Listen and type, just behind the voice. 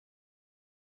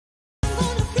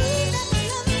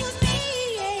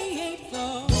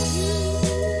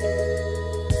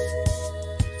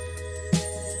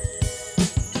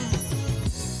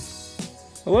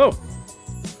Hello.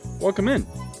 Welcome in.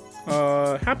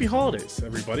 Happy holidays,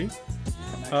 everybody.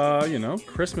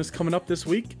 Christmas coming up this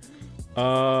week.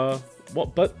 But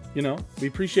we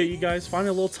appreciate you guys finding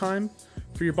a little time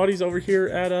for your buddies over here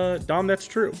at Dom That's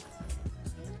True.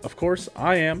 Of course,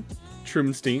 I am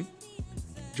Truman Steen,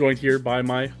 joined here by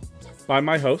my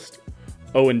host,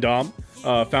 Owen Dom,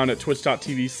 found at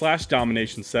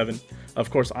twitch.tv/domination7. Of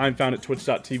course, I'm found at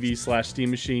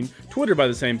twitch.tv/steammachine, Twitter by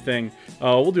the same thing.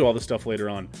 We'll do all this stuff later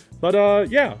on. But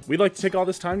we'd like to take all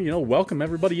this time, welcome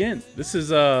everybody in. This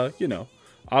is,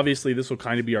 obviously this will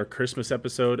kind of be our Christmas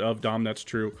episode of Dom That's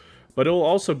True, but it will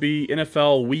also be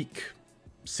NFL Week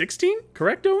 16,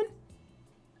 correct, Owen?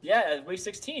 Yeah, Week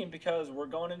 16, because we're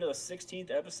going into the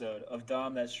 16th episode of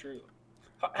Dom That's True.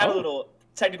 Had a little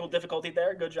technical difficulty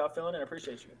there. Good job filling in. I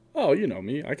appreciate you. Oh, you know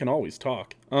me. I can always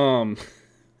talk.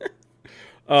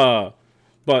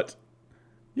 But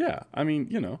yeah, I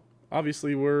mean,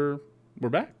 obviously we're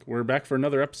back. We're back for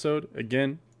another episode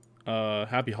again.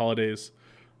 Happy holidays.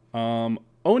 Owen,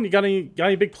 you got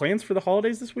any big plans for the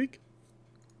holidays this week?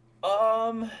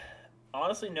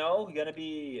 Honestly, no.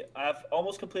 I've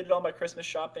almost completed all my Christmas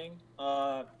shopping.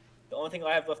 The only thing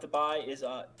I have left to buy is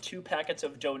 2 packets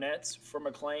of donuts for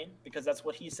McLean, because that's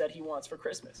what he said he wants for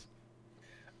Christmas.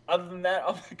 Other than that,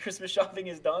 all my Christmas shopping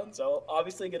is done, so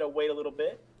obviously going to wait a little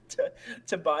bit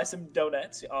to buy some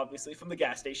donuts, obviously, from the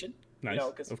gas station. Nice,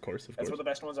 of course. That's where the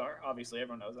best ones are, obviously.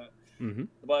 Everyone knows that. Mm-hmm.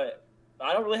 But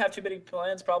I don't really have too many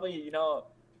plans. Probably,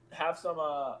 have some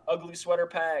ugly sweater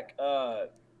pack, Bud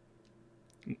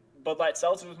Light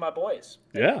seltzers with my boys.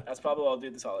 Yeah. That's probably what I'll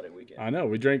do this holiday weekend. I know.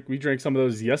 We drank some of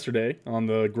those yesterday on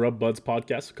the Grub Buds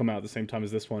podcast. Will come out at the same time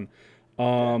as this one.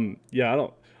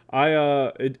 I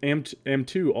am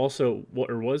too also,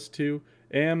 or was too.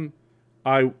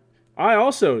 I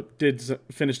also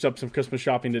finished up some Christmas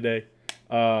shopping today.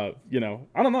 I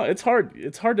don't know. It's hard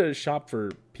to shop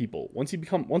for people once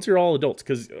you're all adults,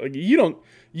 because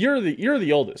you're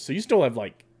the oldest, so you still have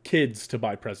like kids to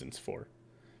buy presents for.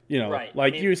 Right.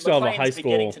 Like you still have a high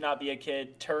school. Beginning to not be a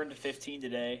kid, turned 15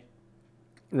 today.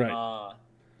 Right.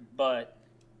 But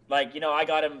like, I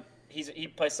got him. He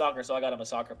plays soccer, so I got him a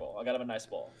soccer ball. I got him a nice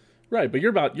ball. Right, but you're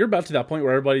about to that point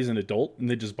where everybody's an adult and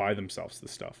they just buy themselves the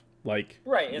stuff. Like,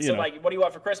 right, and so like, what do you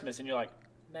want for Christmas? And you're like,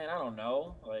 man, I don't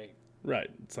know. Like, right,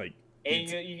 it's like, and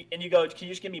you go, can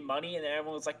you just give me money? And then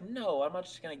everyone's like, no, I'm not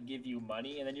just gonna give you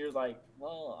money. And then you're like,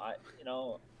 well,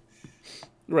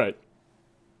 right.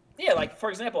 Yeah, like for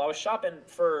example, I was shopping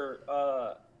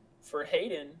for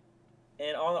Hayden,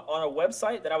 and on a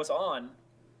website that I was on,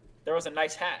 there was a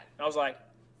nice hat, and I was like,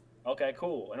 okay,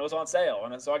 cool, and it was on sale,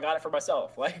 and so I got it for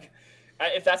myself. Like,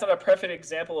 if that's not a perfect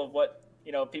example of what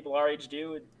people our age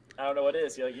do, I don't know what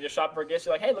is. You just shop for gifts.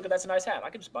 You're like, hey, look, that's a nice hat. I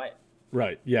can just buy it.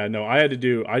 Right. Yeah. No, I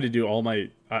did all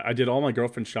my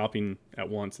girlfriend's shopping at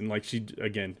once, and like she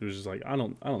again, it was just like I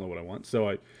don't know what I want.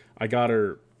 So I got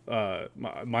her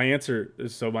my answer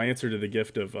to the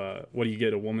gift of what do you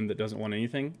get a woman that doesn't want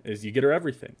anything is you get her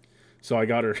everything. So I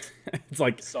got her. It's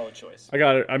like solid choice.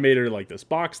 I made her like this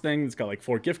box thing. It's got like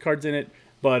 4 gift cards in it.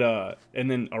 But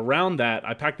and then around that,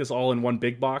 I packed this all in one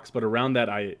big box. But around that,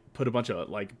 I put a bunch of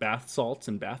like bath salts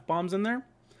and bath bombs in there.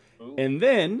 Ooh. And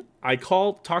then I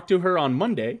talked to her on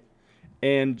Monday,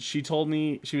 and she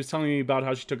was telling me about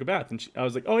how she took a bath. And I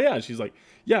was like, oh yeah. And she's like,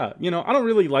 yeah, I don't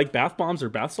really like bath bombs or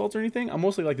bath salts or anything. I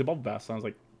mostly like the bubble baths. So I was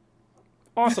like,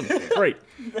 awesome, great.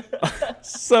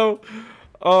 So.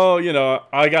 Oh,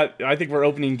 I think we're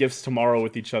opening gifts tomorrow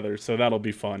with each other, so that'll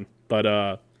be fun. But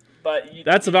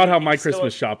that's about how my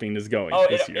Christmas shopping is going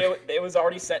this year. It was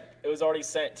already sent. It was already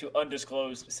sent to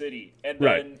undisclosed city, and then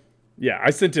right. Yeah, I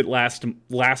sent it last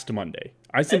Monday.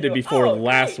 I sent it before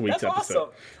last week's episode.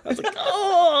 Awesome. I was like,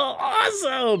 oh,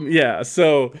 awesome! Yeah.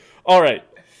 So, all right.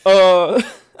 So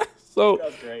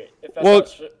that's great.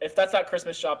 If that's not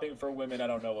Christmas shopping for women, I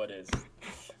don't know what is.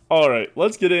 All right,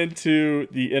 let's get into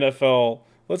the NFL.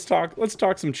 Let's talk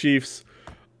some Chiefs.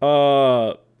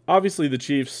 Obviously the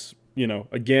Chiefs,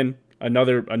 again,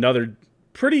 another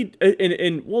pretty,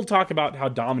 and we'll talk about how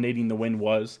dominating the win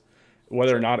was,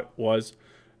 whether or not it was.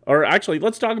 Or actually,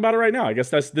 let's talk about it right now. I guess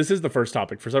this is the first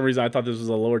topic. For some reason, I thought this was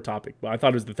a lower topic, but I thought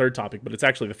it was the third topic, but it's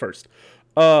actually the first.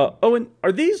 Owen,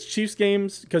 are these Chiefs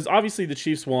games? Because obviously the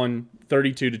Chiefs won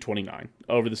 32-29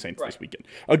 over the Saints this weekend.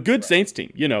 A good Saints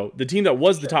team, the team that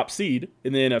was the top seed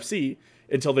in the NFC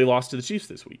until they lost to the Chiefs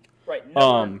this week. Right.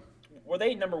 Were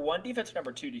they number 1 defense or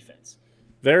number 2 defense?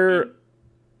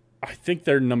 I think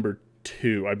they're number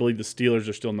 2. I believe the Steelers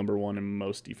are still number 1 in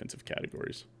most defensive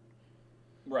categories.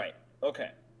 Right.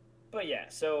 Okay. But yeah,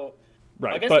 so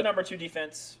right, I guess the number 2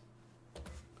 defense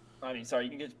I mean, sorry, you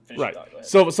can get finish Right. your thought. Go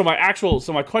ahead.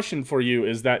 So my question for you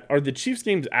is that are the Chiefs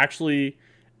games actually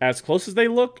as close as they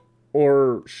look,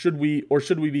 or should we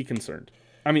be concerned?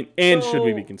 I mean, and should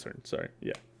we be concerned? Sorry.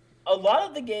 Yeah. A lot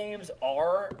of the games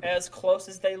are as close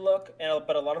as they look,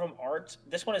 but a lot of them aren't.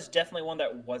 This one is definitely one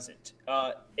that wasn't.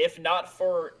 If not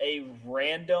for a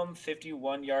random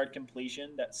 51-yard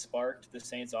completion that sparked the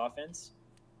Saints' offense,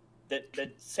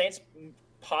 the Saints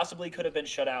possibly could have been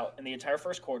shut out in the entire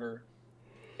first quarter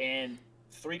and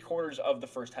 3/4 of the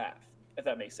first half, if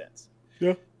that makes sense.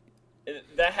 Yeah.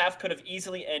 That half could have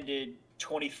easily ended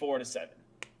 24-7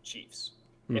 Chiefs,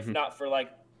 if not for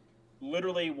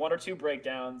literally one or two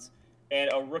breakdowns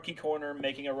and a rookie corner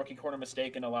making a rookie corner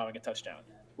mistake and allowing a touchdown,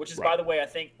 which is, by the way, I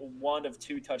think one of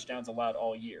 2 touchdowns allowed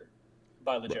all year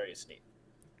by L'Jarius Sneed.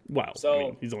 Wow. So I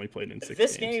mean, he's only played in 6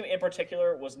 this games. game in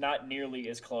particular was not nearly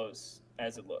as close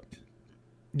as it looked.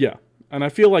 Yeah. And I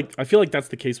feel like that's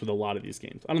the case with a lot of these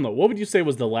games. I don't know. What would you say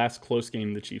was the last close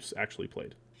game the Chiefs actually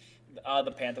played?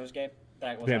 The Panthers game.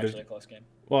 That was actually a close game.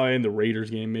 Well, and the Raiders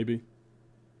game maybe.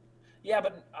 Yeah,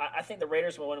 but I think the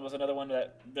Raiders one was another one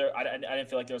that I didn't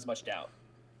feel like there was much doubt.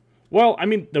 Well, I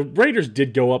mean, the Raiders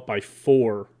did go up by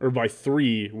 4 or by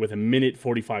 3 with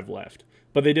 1:45 left,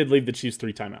 but they did leave the Chiefs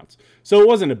 3 timeouts. So it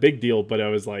wasn't a big deal, but I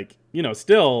was like,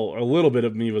 still a little bit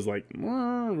of me was like,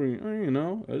 I was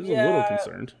a little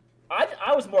concerned.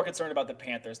 I was more concerned about the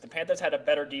Panthers. The Panthers had a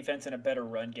better defense and a better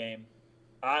run game.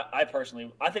 I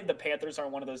personally think the Panthers are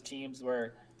one of those teams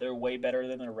where they're way better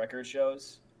than their record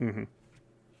shows. Mm-hmm.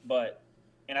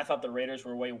 And I thought the Raiders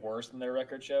were way worse than their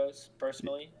record shows,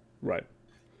 personally. Right.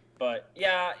 But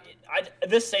yeah,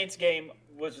 this Saints game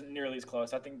wasn't nearly as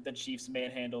close. I think the Chiefs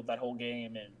manhandled that whole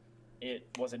game, and it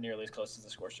wasn't nearly as close as the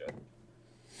score showed.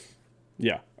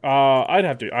 Yeah, I'd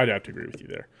have to agree with you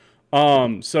there.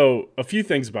 So a few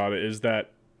things about it is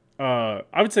that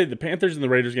I would say the Panthers and the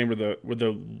Raiders game were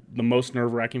the most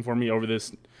nerve-wracking for me over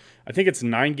this. I think it's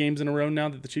 9 games in a row now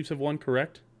that the Chiefs have won.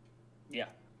 Correct? Yeah,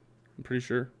 I'm pretty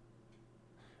sure.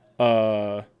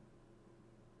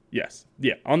 Yes.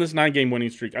 Yeah, on this 9-game winning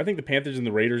streak, I think the Panthers and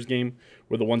the Raiders game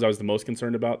were the ones I was the most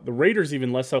concerned about. The Raiders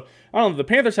even less so. I don't know, the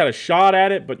Panthers had a shot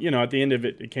at it, but, at the end of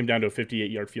it, it came down to a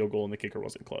 58-yard field goal, and the kicker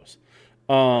wasn't close.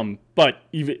 But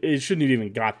it shouldn't have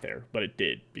even got there, but it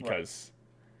did because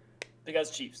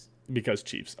Chiefs. Because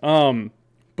Chiefs.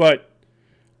 But,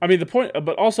 I mean, the point,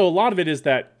 but also a lot of it is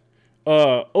that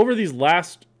over these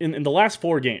in the last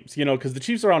 4 games, because the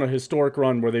Chiefs are on a historic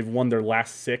run where they've won their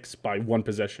last 6 by 1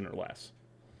 possession or less.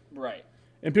 Right.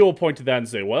 And people point to that and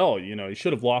say, well, you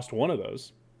should have lost one of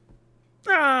those.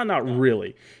 Not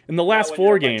really. In the last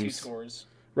 4 games.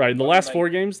 Right, in the last 4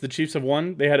 games the Chiefs have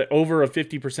won, they had over a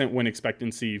 50% win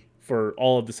expectancy for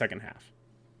all of the second half.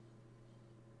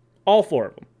 All 4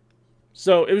 of them.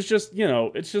 So it was just,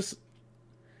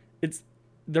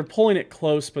 they're pulling it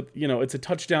close, but, it's a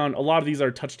touchdown. A lot of these are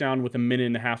a touchdown with 1.5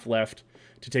 minutes left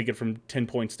to take it from 10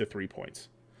 points to 3 points.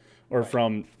 Or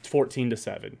from 14 to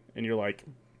 7. And you're like,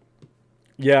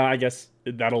 yeah, I guess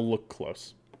that'll look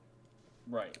close.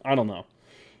 Right. I don't know.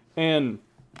 And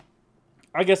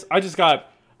I guess I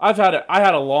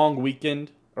had a long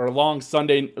weekend or a long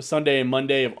Sunday and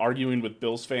Monday of arguing with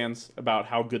Bills fans about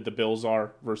how good the Bills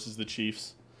are versus the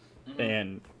Chiefs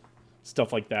and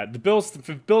stuff like that. The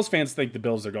Bills fans think the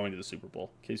Bills are going to the Super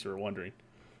Bowl, in case you were wondering.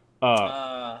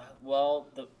 Well,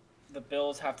 the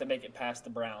Bills have to make it past the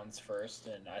Browns first,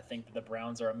 and I think that the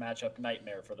Browns are a matchup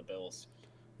nightmare for the Bills.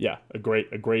 Yeah, a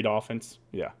great offense.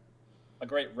 Yeah. A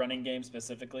great running game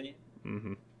specifically.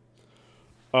 Mm-hmm.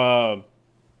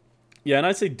 Yeah, and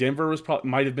I'd say Denver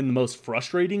might have been the most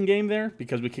frustrating game there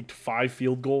because we kicked 5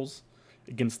 field goals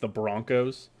against the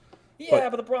Broncos. Yeah,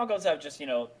 but the Broncos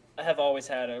have always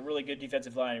had a really good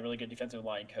defensive line, a really good defensive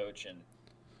line coach, and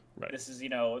this is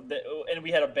and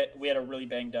we had a really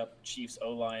banged up Chiefs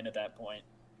O-line at that point.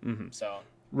 Mm-hmm. So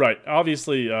right,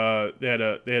 obviously they had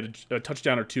a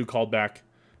touchdown or 2 called back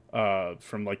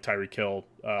from Tyreek Hill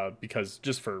because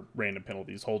just for random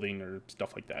penalties, holding or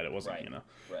stuff like that. It wasn't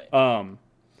right.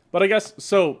 But I guess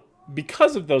so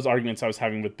because of those arguments I was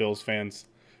having with Bills fans.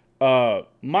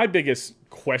 My biggest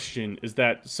question is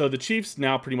that the Chiefs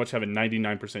now pretty much have a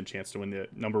 99% chance to win the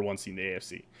number 1 seed in the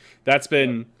AFC. That's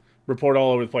been reported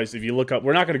all over the place. If you look up,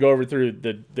 we're not going to go over through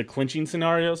the clinching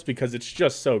scenarios because it's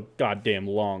just so goddamn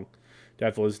long to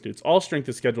have to listen to. It's all strength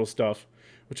of schedule stuff,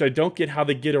 which I don't get how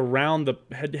they get around the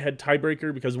head-to-head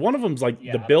tiebreaker because one of them's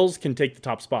the Bills can take the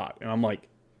top spot. And I'm like,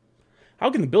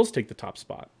 how can the Bills take the top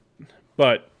spot?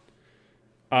 But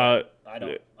I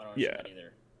don't understand that either.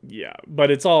 Yeah, but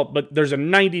there's a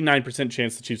 99%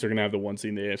 chance the Chiefs are going to have the 1 seed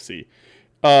in the AFC.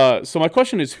 So my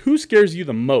question is, who scares you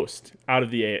the most in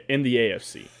the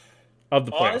AFC? of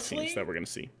the playoff honestly, teams that we're going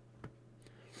to see?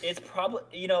 it's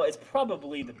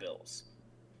probably the Bills,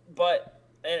 but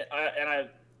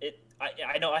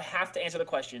I know I have to answer the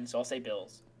question, so I'll say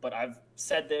Bills. But I've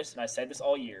said this, and I said this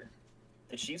all year.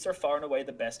 The Chiefs are far and away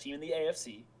the best team in the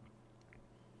AFC.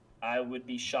 I would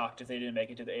be shocked if they didn't make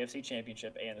it to the AFC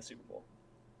Championship and the Super Bowl.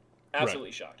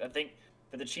 Absolutely shocked. I think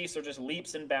that the Chiefs are just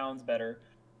leaps and bounds better.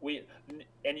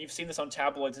 And you've seen this on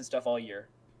tabloids and stuff all year.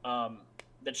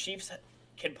 The Chiefs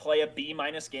can play a B-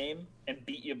 game and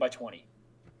beat you by 20.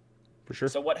 For sure.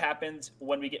 So what happens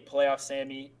when we get playoff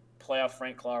Sammy, playoff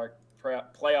Frank Clark,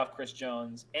 playoff Chris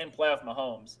Jones, and playoff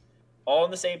Mahomes, all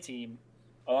on the same team,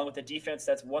 along with the defense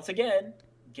that's once again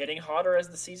getting hotter as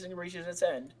the season reaches its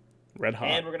end. Red hot.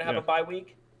 And we're gonna have a bye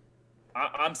week.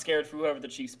 I'm scared for whoever the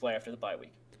Chiefs play after the bye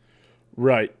week.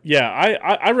 Right. Yeah.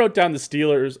 I wrote down the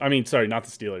Steelers. I mean, sorry, not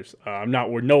the Steelers.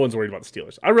 No one's worried about the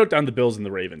Steelers. I wrote down the Bills and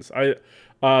the Ravens. They're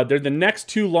the next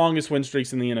two longest win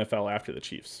streaks in the NFL after the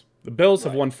Chiefs. The Bills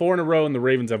have won 4 in a row, and the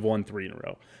Ravens have won 3 in a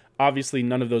row. Obviously,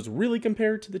 none of those really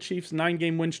compare to the Chiefs'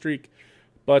 9-game win streak.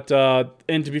 But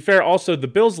and to be fair, also the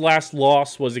Bills' last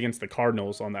loss was against the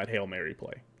Cardinals on that Hail Mary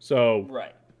play. So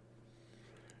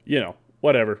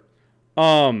whatever.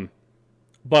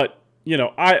 But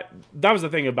that was the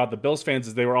thing about the Bills fans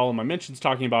is they were all in my mentions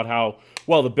talking about how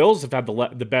the Bills have had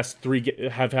the best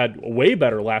have had way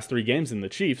better last 3 games than the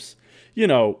Chiefs.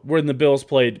 When the Bills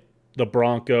played the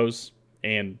Broncos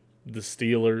and the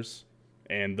Steelers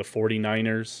and the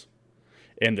 49ers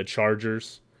and the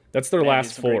Chargers. That's their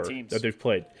last 4 that they've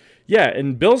played. Yeah,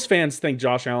 and Bills fans think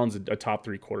Josh Allen's a top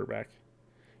 3 quarterback.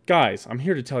 Guys, I'm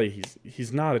here to tell you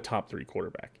he's not a top 3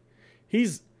 quarterback.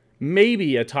 He's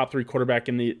maybe a top 3 quarterback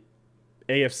in the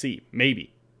AFC,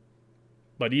 maybe.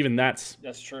 But even that's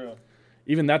true.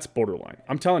 Even that's borderline.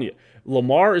 I'm telling you,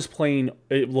 Lamar's playing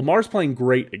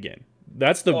great again.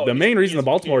 That's the main reason the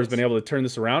Baltimore has been able to turn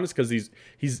this around is because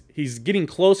he's getting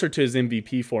closer to his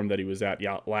MVP form that he was at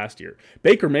last year.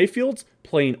 Baker Mayfield's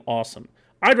playing awesome.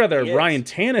 I'd rather have Ryan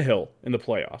Tannehill in the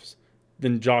playoffs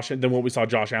than what we saw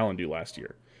Josh Allen do last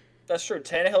year. That's true.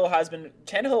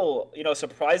 Tannehill,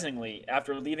 surprisingly,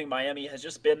 after leaving Miami, has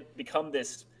just become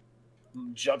this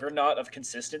juggernaut of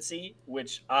consistency,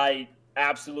 which I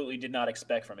absolutely did not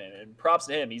expect from him. And props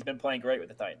to him. He's been playing great with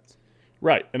the Titans.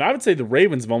 Right, and I would say the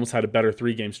Ravens have almost had a better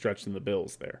 3-game stretch than the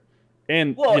Bills there.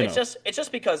 And it's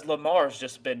just because Lamar's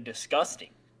just been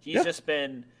disgusting. He's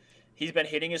been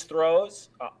hitting his throws.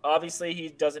 Obviously, he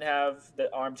doesn't have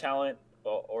the arm talent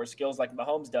or skills like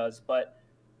Mahomes does, but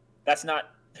that's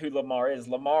not who Lamar is.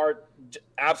 Lamar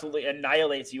absolutely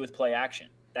annihilates you with play action.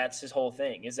 That's his whole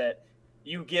thing. Is that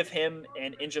you give him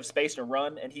an inch of space to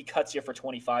run, and he cuts you for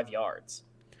 25 yards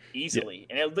easily,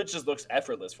 and it just looks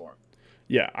effortless for him.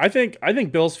 Yeah, I think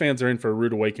Bills fans are in for a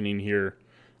rude awakening here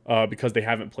because they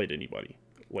haven't played anybody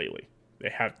lately.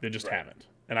 They just haven't.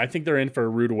 And I think they're in for a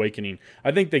rude awakening.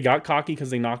 I think they got cocky because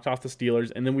they knocked off the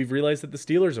Steelers, and then we've realized that the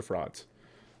Steelers are frauds.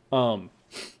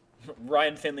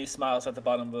 Ryan Finley smiles at the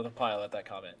bottom of the pile at that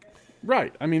comment.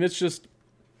 Right. I mean, it's just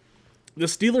the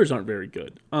Steelers aren't very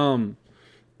good. And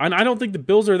I don't think the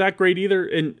Bills are that great either.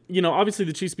 And, obviously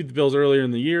the Chiefs beat the Bills earlier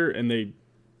in the year, and they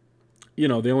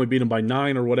only beat them by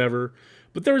 9 or whatever.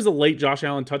 But there was a late Josh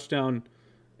Allen touchdown,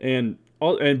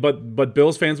 but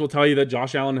Bills fans will tell you that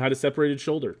Josh Allen had a separated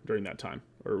shoulder during that time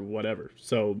or whatever.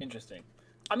 So interesting.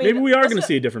 Maybe we are going to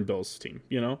see a different Bills team.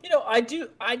 I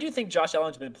do think Josh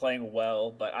Allen's been playing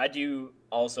well, but I do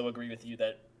also agree with you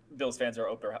that Bills fans are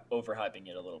overhyping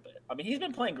it a little bit. I mean, he's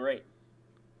been playing great.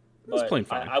 He's playing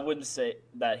fine. I wouldn't say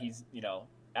that he's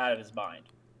out of his mind.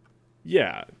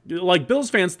 Yeah, like Bills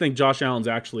fans think Josh Allen's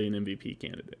actually an MVP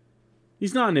candidate.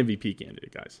 He's not an MVP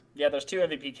candidate, guys. Yeah, there's 2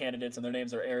 MVP candidates, and their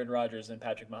names are Aaron Rodgers and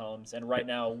Patrick Mahomes. And right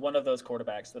now, one of those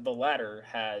quarterbacks, the latter,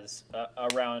 has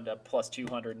around a plus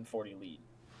 240 lead.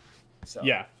 So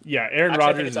yeah. Aaron Rodgers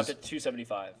I think it's up to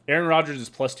 275. Aaron Rodgers is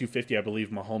plus 250. I believe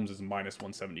Mahomes is minus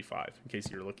 175. In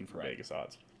case you're looking for Vegas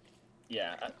odds.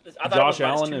 Yeah, I thought Josh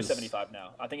Allen is 275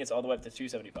 now. I think it's all the way up to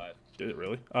 275. Did it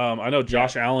really? I know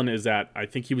Josh Allen is at. I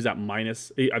think he was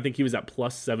at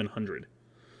plus 700.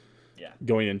 Yeah.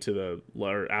 Going into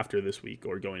after this week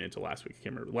or going into last week. I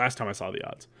can't remember. Last time I saw the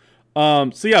odds.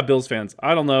 So yeah, Bills fans.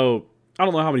 I don't know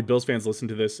how many Bills fans listen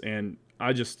to this, and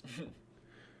I just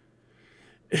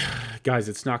guys,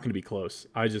 it's not going to be close.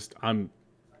 I'm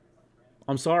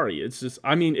sorry. It's just.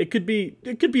 I mean, it could be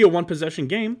a 1-possession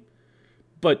game,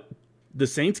 but the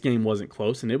Saints game wasn't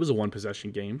close, and it was a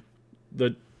 1-possession game.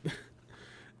 Gosh,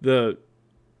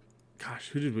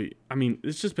 who did we? I mean,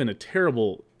 it's just been a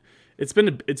terrible. It's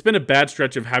been a bad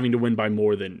stretch of having to win by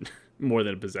more than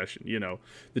a possession.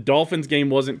 The Dolphins game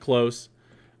wasn't close.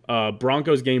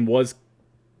 Broncos game was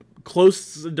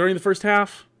close during the first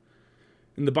half.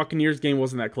 And the Buccaneers game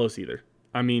wasn't that close either.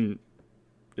 I mean,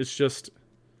 it's just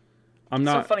I'm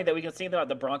not. It's so funny that we can see that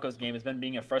the Broncos game has been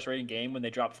being a frustrating game when they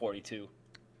dropped 42.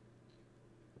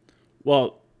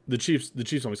 Well, the Chiefs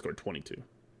only scored 22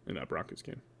 in that Broncos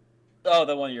game. Oh,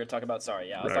 the one you were talking about. Sorry,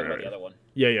 yeah, I was talking about the other one.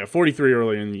 Yeah, 43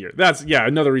 early in the year. That's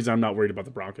another reason I'm not worried about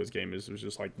the Broncos game is it was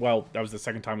just like, well, that was the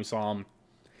second time we saw them,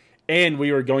 and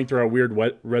we were going through our weird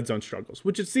red zone struggles,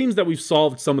 which it seems that we've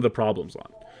solved some of the problems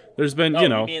on. There's been, you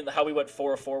mean how we went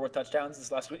 4-4 with touchdowns this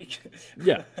last week?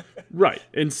 Yeah, right.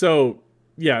 And so,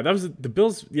 yeah, that was the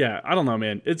Bills. Yeah, I don't know,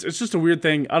 man. It's just a weird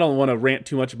thing. I don't want to rant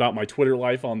too much about my Twitter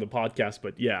life on the podcast,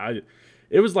 but yeah,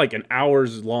 it was like an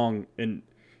hours long, and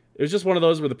it was just one of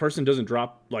those where the person doesn't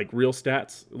drop like real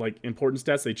stats, like important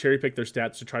stats. They cherry pick their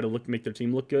stats to try to make their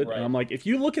team look good. Right. And I'm like, if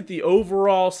you look at the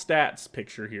overall stats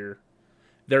picture here,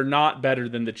 they're not better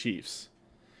than the Chiefs.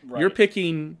 Right. You're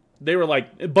picking. They were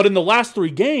like, but in the last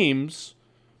 3 games,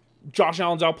 Josh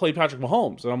Allen's outplayed Patrick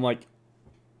Mahomes. And I'm like,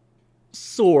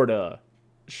 sorta.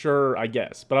 Sure, I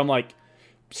guess. But I'm like,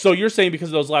 so you're saying because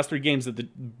of those last 3 games that the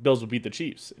Bills would beat the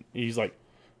Chiefs? And he's like,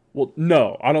 well,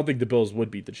 no, I don't think the Bills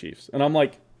would beat the Chiefs. And I'm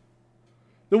like,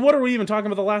 then what are we even talking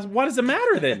about the last? Why does it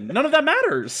matter then? None of that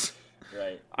matters.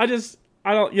 Right. I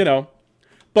don't,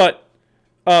 but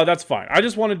that's fine. I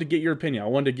just wanted to get your opinion. I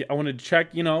wanted to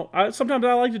check, sometimes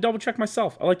I like to double check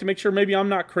myself. I like to make sure maybe I'm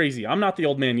not crazy. I'm not the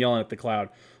old man yelling at the cloud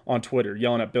on Twitter,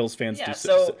 yelling at Bills fans. Yeah,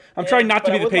 I'm trying not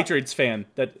to be the Patriots fan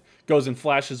that goes and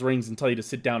flashes rings and tell you to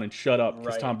sit down and shut up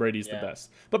because Tom Brady's the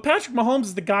best. But Patrick Mahomes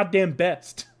is the goddamn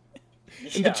best.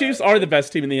 And the Chiefs are the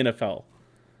best team in the NFL.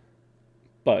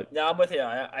 But no, I'm with you.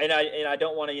 I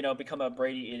don't want to, become a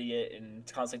Brady idiot and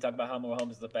constantly talk about how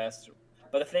Mahomes is the best.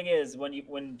 But the thing is,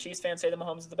 when Chiefs fans say that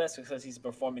Mahomes is the best, it's because he's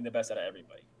performing the best out of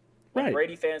everybody. When right.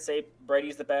 Brady fans say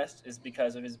Brady's the best is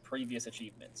because of his previous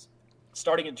achievements,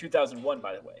 starting in 2001,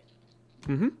 by the way.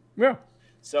 Mm-hmm. Yeah.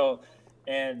 So,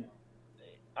 and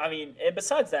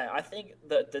besides that, I think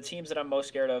the teams that I'm most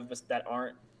scared of that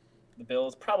aren't the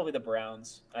Bills, probably the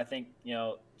Browns. I think,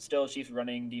 still Chiefs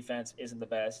running defense isn't the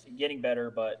best. Getting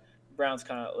better, but Browns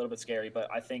kind of a little bit scary. But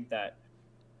I think that,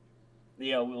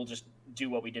 we'll just do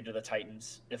what we did to the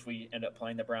Titans if we end up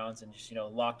playing the Browns and just,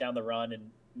 lock down the run and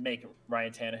make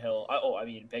Ryan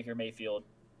Tannehill, Baker Mayfield,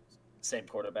 same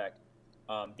quarterback,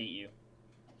 beat you.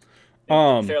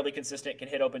 Fairly consistent, can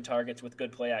hit open targets with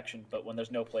good play action, but when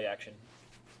there's no play action,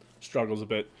 struggles a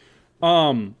bit.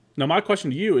 Now my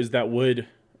question to you is that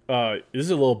this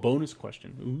is a little bonus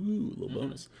question. Ooh, a little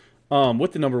bonus.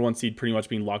 With the number 1 seed pretty much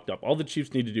being locked up, all the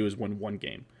Chiefs need to do is win 1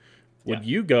 game. Would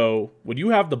you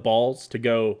have the balls to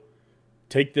go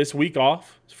take this week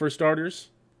off for starters,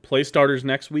 play starters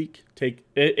next week,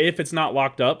 if it's not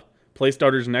locked up, play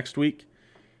starters next week,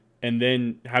 and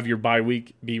then have your bye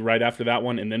week be right after that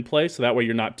one and then play, so that way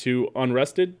you're not too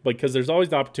unrested? Because there's always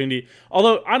the opportunity.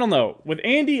 Although, I don't know. With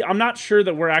Andy, I'm not sure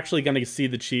that we're actually going to see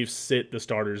the Chiefs sit the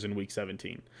starters in week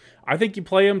 17. I think you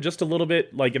play them just a little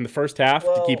bit like in the first half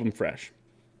to keep them fresh.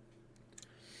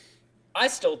 I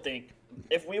still think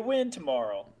if we win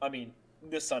tomorrow,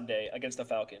 this Sunday against the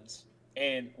Falcons,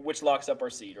 and which locks up our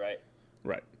seed, right?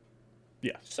 Right.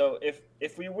 Yeah. So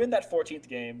if we win that 14th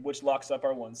game, which locks up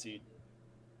our 1 seed,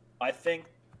 I think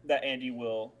that Andy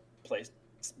will play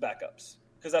backups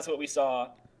because that's what we saw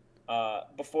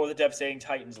before the devastating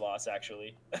Titans loss.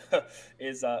 Actually,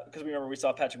 is because we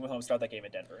saw Patrick Mahomes start that game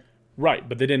in Denver. Right,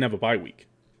 but they didn't have a bye week.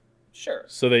 Sure.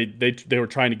 So they were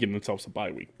trying to give themselves a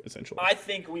bye week essentially. I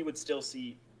think we would still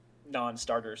see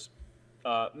non-starters,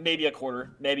 maybe a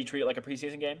quarter, maybe treat it like a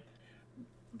preseason game.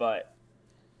 But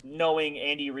knowing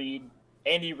Andy Reid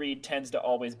tends to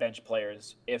always bench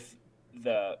players if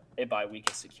a bye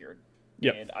week is secured.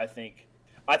 Yep. And I think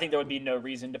there would be no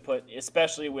reason to put,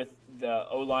 especially with the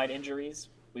O-line injuries,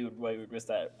 we would risk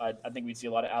that. I think we'd see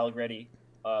a lot of Allegretti,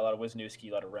 a lot of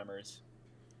Wisniewski, a lot of Remmers.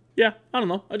 Yeah, I don't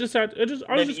know. I was just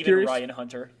even curious. Ryan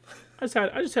Hunter. I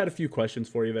just had a few questions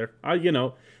for you there.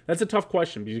 That's a tough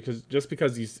question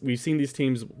because we've seen these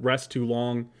teams rest too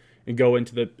long and go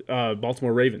into the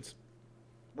Baltimore Ravens.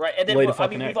 Right, and then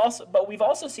we've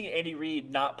also seen Andy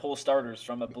Reid not pull starters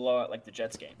from a blowout like the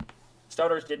Jets game.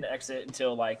 Starters didn't exit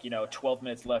until 12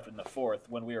 minutes left in the fourth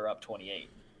when we were up 28.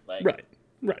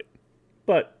 Right.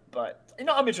 But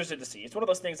I'm interested to see. It's one of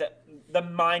those things that the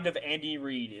mind of Andy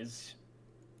Reid is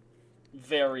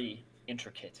very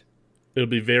intricate. It'll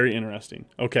be very interesting.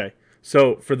 Okay,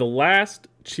 so for the last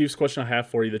Chiefs question I have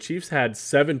for you, the Chiefs had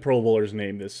 7 Pro Bowlers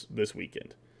named this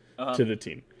weekend to the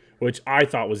team. which I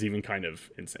thought was even kind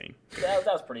of insane.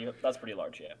 That's pretty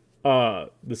large, yeah.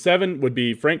 The 7 would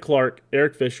be Frank Clark,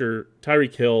 Eric Fisher,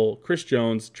 Tyreek Hill, Chris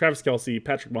Jones, Travis Kelce,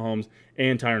 Patrick Mahomes,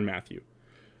 and Tyrann Mathieu.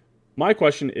 My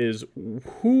question is,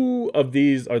 who of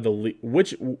these are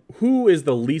who is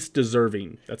the least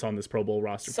deserving that's on this Pro Bowl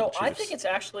roster? So for the Chiefs? I think it's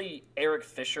actually Eric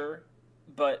Fisher,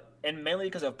 and mainly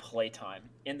because of play time.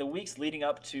 In the weeks leading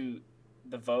up to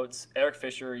the votes, Eric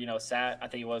Fisher, sat. I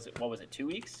think it was 2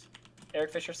 weeks.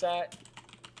 Eric Fisher sat.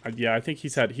 Yeah, I think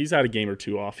he's had a game or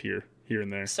two off here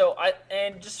and there. So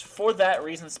just for that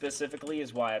reason specifically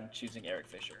is why I'm choosing Eric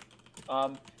Fisher.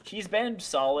 He's been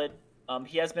solid.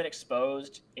 He has been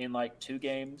exposed in like 2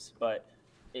 games, but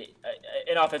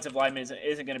an offensive lineman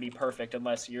isn't going to be perfect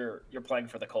unless you're playing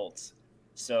for the Colts.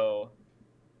 So,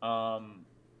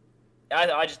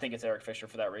 I just think it's Eric Fisher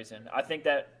for that reason. I think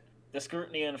that the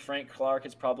scrutiny on Frank Clark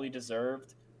is probably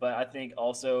deserved, but I think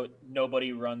also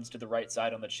nobody runs to the right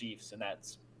side on the Chiefs, and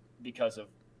that's because of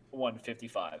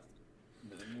 155.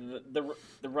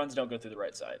 The runs don't go through the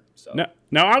right side. So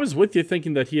now I was with you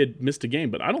thinking that he had missed a game,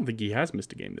 but I don't think he has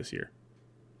missed a game this year.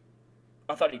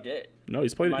 I thought he did. No,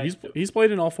 he's played. He's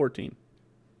played in all 14.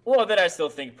 Well, then I still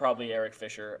think probably Eric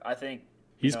Fisher. I think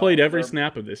he's played every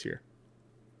snap of this year.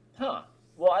 Huh.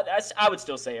 Well, I would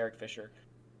still say Eric Fisher.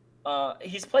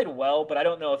 He's played well, but I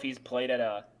don't know if he's played at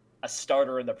a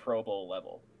starter in the Pro Bowl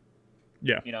level.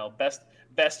 Yeah.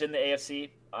 Best in the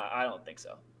AFC. I don't think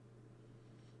so.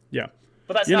 Yeah.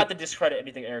 But that's not to discredit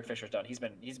anything Eric Fisher's done. He's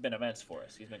been immense for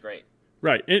us. He's been great.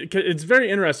 Right. It's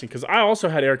very interesting because I also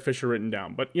had Eric Fisher written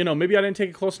down, but maybe I didn't take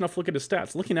a close enough look at his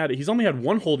stats. Looking at it, he's only had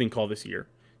 1 holding call this year.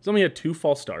 He's only had 2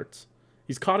 false starts.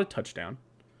 He's caught a touchdown.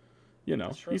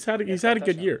 He's had a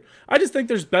good year. I just think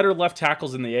there's better left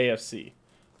tackles in the AFC.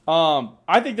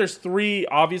 I think there's 3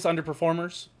 obvious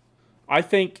underperformers. I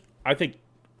think Patrick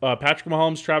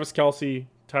Mahomes, Travis Kelce,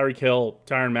 Tyreek Hill,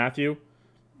 Tyrann Mathieu.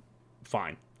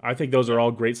 Fine. I think those are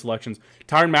all great selections.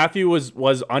 Tyrann Mathieu was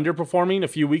underperforming a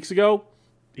few weeks ago.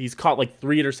 He's caught like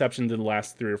 3 interceptions in the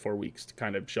last 3 or 4 weeks to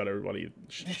kind of shut everybody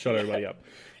up.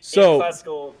 So in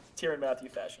classical Tyrann Mathieu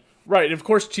fashion. Right, and of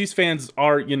course Chiefs fans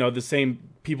are, the same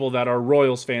people that are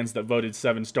Royals fans that voted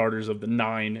 7 starters of the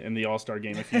 9 in the All-Star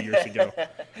game a few years ago.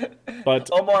 But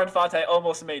Omar Infante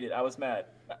almost made it. I was mad.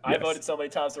 Yes. I voted so many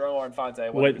times for Omar Infante.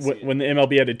 When the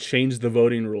MLB had to change the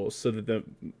voting rules so that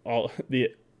the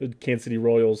Kansas City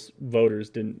Royals voters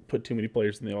didn't put too many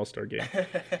players in the All-Star game.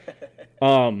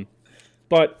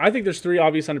 But I think there's 3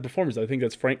 obvious underperformers. I think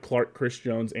that's Frank Clark, Chris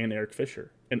Jones, and Eric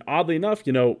Fisher. And oddly enough,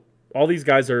 all these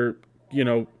guys are,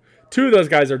 2 of those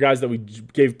guys are guys that we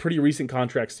gave pretty recent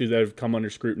contracts to that have come under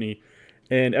scrutiny.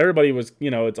 And everybody was,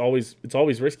 it's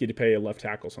always risky to pay a left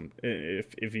tackle.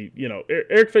 If he,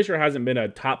 Eric Fisher hasn't been a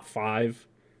top 5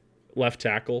 left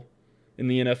tackle in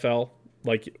the NFL,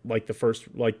 like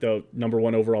the number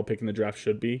 1 overall pick in the draft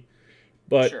should be.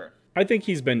 But sure. I think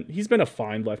he's been a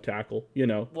fine left tackle,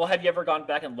 Well, have you ever gone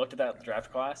back and looked at that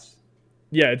draft class?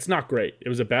 Yeah, it's not great. It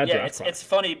was a bad draft class. It's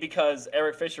funny because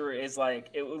Eric Fisher is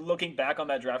looking back on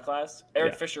that draft class,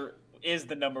 Eric Fisher is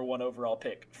the number 1 overall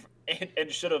pick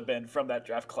and should have been from that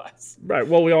draft class. Right.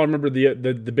 Well, we all remember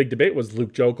the big debate was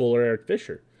Luke Joeckel or Eric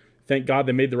Fisher. Thank God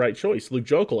they made the right choice. Luke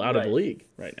Joeckel out of the league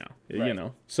right now,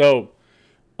 Right. So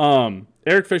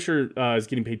Eric Fisher is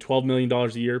getting paid $12 million a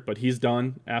year, but he's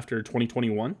done after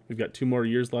 2021. We've got 2 more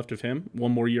years left of him,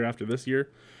 1 more year after this year.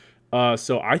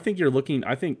 So I think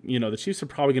the Chiefs are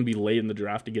probably going to be late in the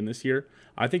draft again this year.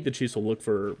 I think the Chiefs will look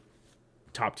for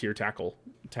top tier tackle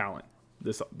talent.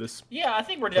 Yeah, I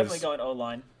think we're definitely going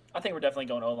O-line. I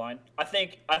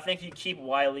think you keep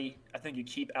Wiley. I think you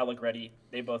keep Allegretti.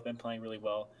 They've both been playing really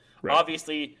well. Right.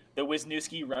 Obviously, the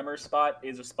Wisniewski-Remmer spot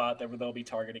is a spot that they'll be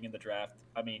targeting in the draft.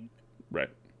 I mean, right.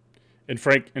 And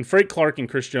Frank Clark and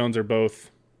Chris Jones are both,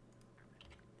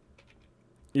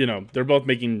 they're both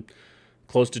making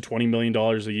close to $20 million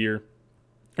a year.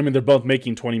 I mean, they're both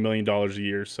making $20 million a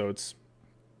year, so it's,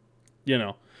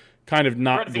 kind of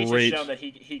not Brett Veach great. has shown that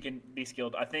he can be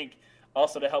skilled. I think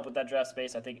also to help with that draft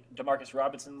space, I think Demarcus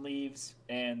Robinson leaves,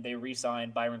 and they re-sign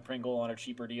Byron Pringle on a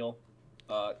cheaper deal.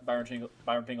 Byron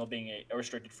Pringle being a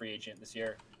restricted free agent this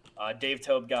year. Dave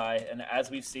Tobe guy, and as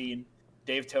we've seen,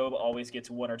 Dave Tobe always gets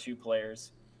 1 or 2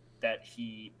 players that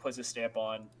he puts a stamp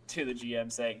on to the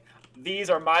GM saying, these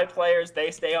are my players, they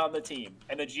stay on the team.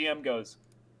 And the GM goes,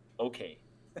 okay.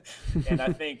 And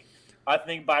I think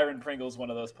Byron Pringle's one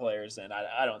of those players, and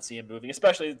I don't see him moving,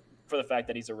 especially for the fact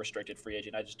that he's a restricted free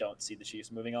agent. I just don't see the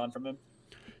Chiefs moving on from him.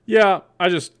 Yeah, I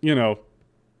just,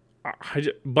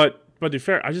 but to be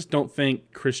fair, I just don't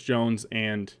think Chris Jones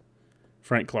and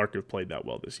Frank Clark have played that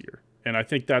well this year. And I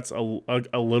think that's a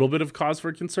little bit of cause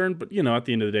for concern. But, at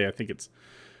the end of the day, I think it's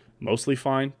mostly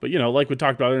fine. But, like we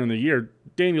talked about earlier in the year,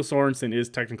 Daniel Sorensen is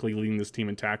technically leading this team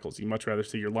in tackles. You'd much rather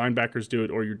see your linebackers do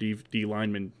it or your D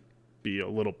linemen be a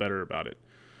little better about it.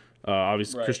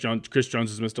 Obviously, right. Chris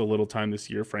Jones has missed a little time this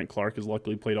year. Frank Clark has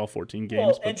luckily played all 14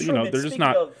 games. But, Truman, they're just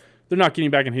not they're not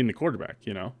getting back and hitting the quarterback,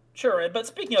 Sure, but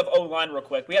speaking of O-line real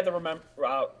quick, we have to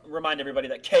remind everybody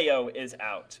that KO is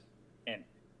out. And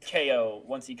KO,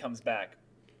 once he comes back,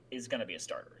 is going to be a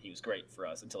starter. He was great for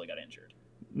us until he got injured.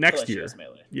 Next year.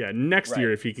 Yeah, next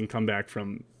year if he can come back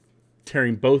from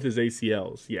tearing both his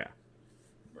ACLs, yeah.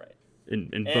 Right.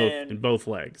 In both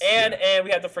legs. And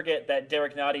we have to forget that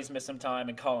Derek Notty's missed some time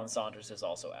and Colin Saunders is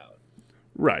also out.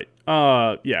 Right.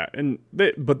 Yeah.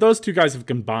 But those two guys have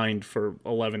combined for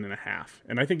 11.5.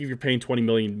 And I think if you're paying $20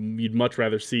 million, you'd much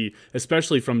rather see,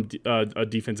 especially from a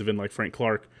defensive end like Frank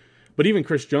Clark. But even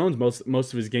Chris Jones,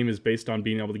 most of his game is based on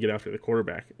being able to get after the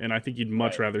quarterback. And I think you'd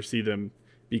much rather see them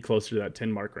be closer to that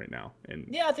 10 mark right now. And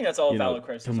yeah, I think that's all valid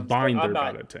criticism. Combined, they're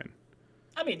about at 10.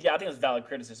 I mean, yeah, I think it's valid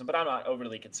criticism, but I'm not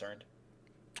overly concerned.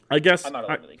 I'm not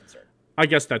overly concerned. I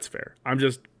guess that's fair.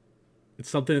 It's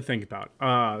something to think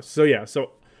about.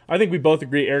 So I think we both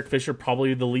agree Eric Fisher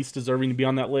probably the least deserving to be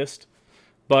on that list.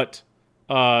 But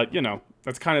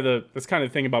that's kind of the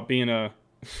thing about being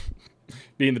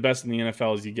being the best in the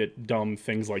NFL is you get dumb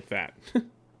things like that.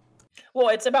 Well,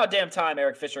 it's about damn time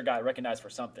Eric Fisher got recognized for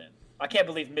something. I can't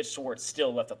believe Mitch Schwartz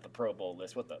still left up the Pro Bowl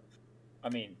list.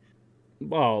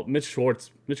 Well, Mitchell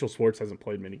Schwartz hasn't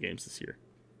played many games this year.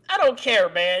 I don't care,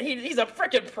 man. He's a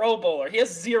freaking Pro Bowler. He has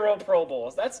 0 Pro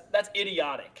Bowls. That's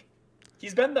idiotic.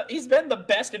 He's been the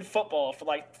best in football for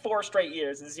like 4 straight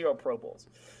years and 0 Pro Bowls.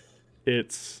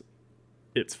 It's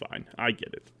fine. I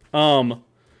get it.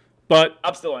 But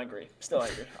I'm still angry.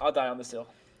 I'll die on this hill.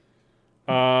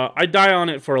 I die on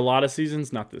it for a lot of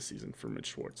seasons, not this season for Mitch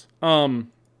Schwartz.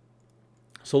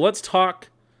 So let's talk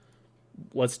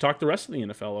the rest of the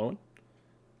NFL, Owen.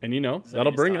 And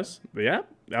that'll bring us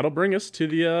to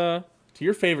the to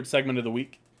your favorite segment of the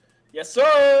week. Yes,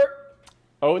 sir.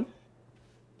 Owen,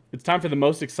 it's time for the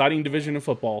most exciting division of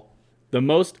football, the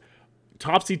most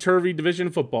topsy-turvy division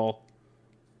of football.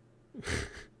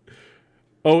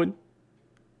 Owen,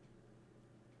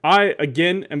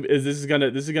 this is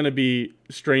gonna be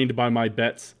strained by my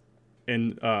bets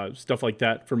and stuff like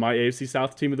that for my AFC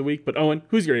South team of the week. But Owen,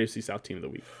 who's your AFC South team of the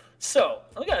week? So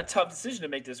I got a tough decision to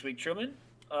make this week, Truman.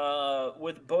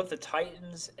 With both the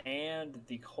Titans and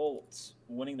the Colts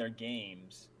winning their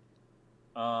games.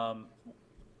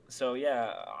 So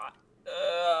yeah,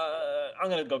 I'm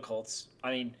gonna go Colts.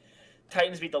 I mean,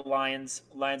 Titans beat the Lions.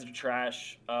 Lions are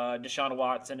trash. Deshaun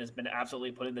Watson has been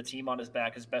absolutely putting the team on his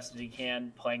back as best as he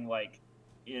can, playing like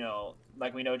we know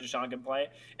Deshaun can play.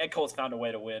 And Colts found a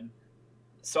way to win.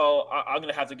 So I'm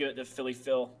gonna have to give it to Philly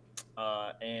Phil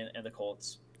and the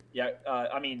Colts. Yeah,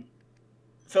 I mean,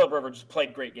 Philip Rivers played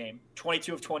a great game.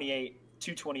 22 of 28,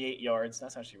 228 yards.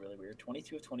 That's actually really weird.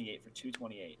 22 of 28 for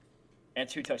 228 and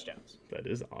 2 touchdowns. That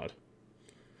is odd.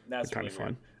 That's kind of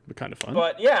fun. But kind of fun.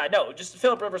 But yeah, no, just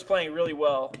Philip Rivers playing really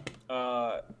well.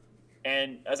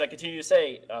 And as I continue to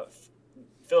say,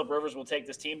 Philip Rivers will take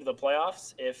this team to the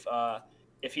playoffs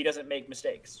if he doesn't make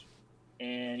mistakes.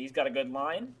 And he's got a good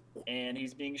line, and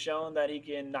he's being shown that he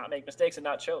can not make mistakes and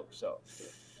not choke. So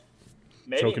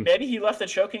maybe he left the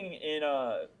choking in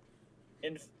LA.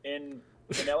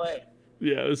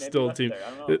 Yeah, it's still a team.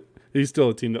 He's still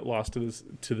a team that lost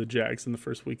to the Jags in the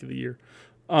first week of the year.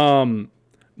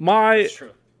 That's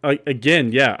true.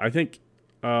 Again, yeah, I think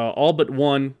all but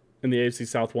one in the AFC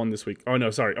South won this week. Oh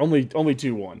no, sorry, only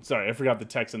 2 won. Sorry, I forgot the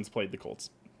Texans played the Colts.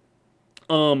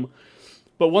 But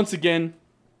once again,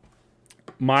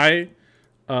 my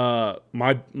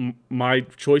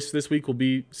choice this week will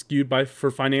be skewed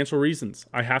for financial reasons.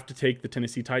 I have to take the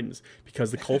Tennessee Titans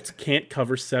because the Colts can't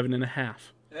cover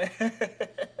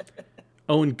 7.5.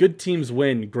 Oh, and good teams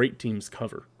win, great teams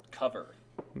cover.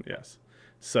 Yes.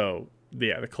 So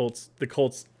yeah, the Colts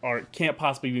can't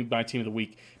possibly be my team of the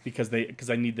week because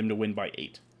I need them to win by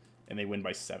 8, and they win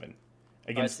by 7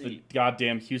 against the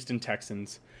goddamn Houston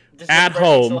Texans at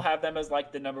home. Still have them as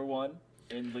like the number 1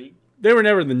 in league. They were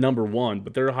never the number 1,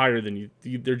 but they're higher than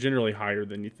they're generally higher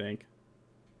than you think.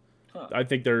 Huh. I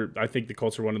think the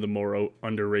Colts are one of the more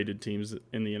underrated teams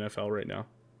in the NFL right now.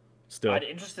 Still, I'm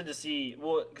interested to see.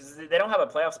 Well, because they don't have a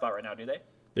playoff spot right now, do they?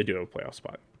 They do have a playoff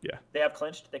spot. Yeah. They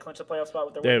clinched a playoff spot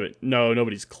with their win? Haven't. No,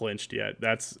 nobody's clinched yet.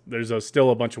 There's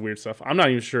still a bunch of weird stuff. I'm not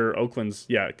even sure Oakland's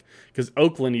because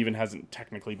Oakland even hasn't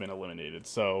technically been eliminated.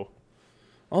 So,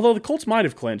 although the Colts might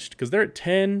have clinched because they're at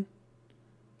 10.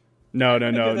 No.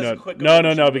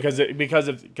 Because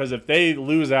if they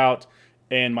lose out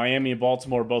and Miami and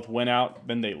Baltimore both win out,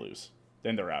 then they lose.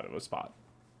 Then they're out of a spot.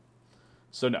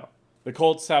 So no, the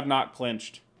Colts have not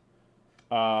clinched,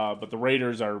 but the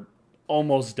Raiders are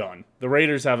almost done. The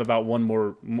Raiders have about one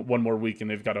more week, and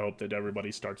they've got to hope that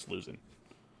everybody starts losing.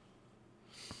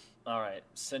 All right,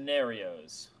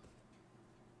 scenarios.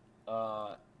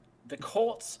 The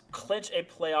Colts clinch a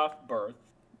playoff berth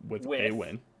with a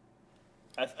win.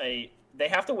 They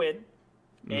have to win,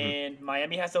 and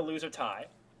Miami has to lose or tie,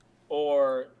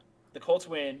 or the Colts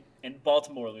win and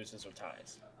Baltimore loses or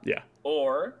ties. Yeah.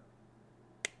 Or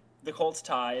the Colts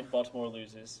tie and Baltimore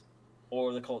loses,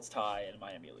 or the Colts tie and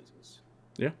Miami loses.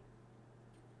 Yeah.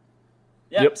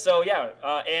 Yeah. Yep. So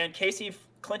and Casey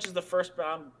clinches the first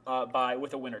round bye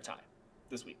with a winner tie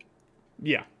this week.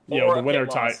 Yeah. Or the winner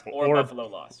tie or a Buffalo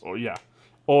loss.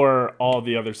 Or all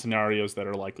the other scenarios that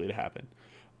are likely to happen.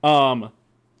 So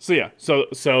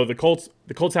the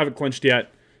Colts haven't clinched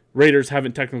yet. Raiders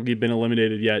haven't technically been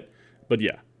eliminated yet, but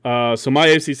yeah. So my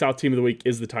AFC South team of the week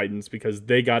is the Titans because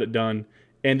they got it done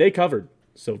and they covered.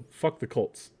 So fuck the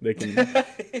Colts. They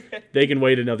can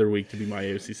wait another week to be my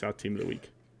AFC South team of the week.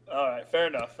 All right, fair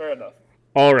enough.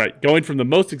 All right, going from the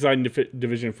most exciting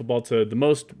division of football to the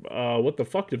most what the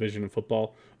fuck division of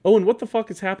football. Oh, and what the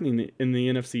fuck is happening in the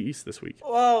NFC East this week?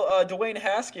 Well, Dwayne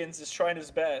Haskins is trying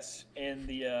his best in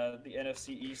the NFC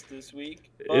East this week.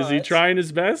 Is he trying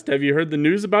his best? Have you heard the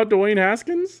news about Dwayne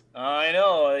Haskins? I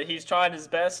know. He's trying his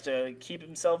best to keep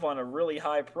himself on a really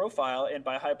high profile, and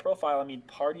by high profile, I mean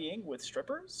partying with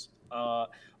strippers.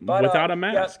 Without a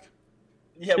mask.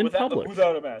 Yeah,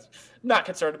 without a mask. Not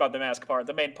concerned about the mask part.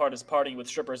 The main part is partying with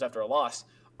strippers after a loss.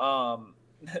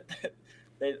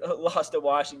 They lost to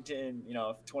Washington,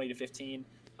 20-15.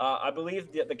 I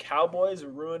believe the Cowboys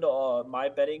ruined my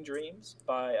betting dreams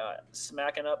by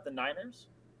smacking up the Niners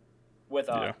with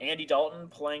Andy Dalton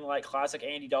playing like classic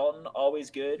Andy Dalton,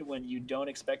 always good when you don't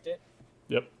expect it.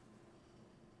 Yep.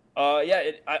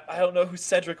 I don't know who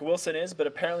Cedric Wilson is, but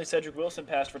apparently Cedric Wilson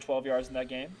passed for 12 yards in that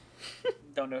game.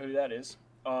 Don't know who that is.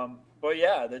 But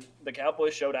yeah, the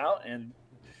Cowboys showed out, and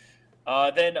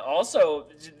then also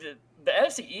the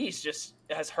NFC East just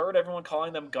has heard everyone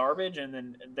calling them garbage, and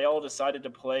then they all decided to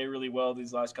play really well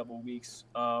these last couple of weeks.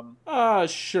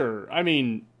 Sure. I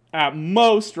mean, at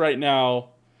most right now,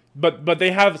 but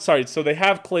they have they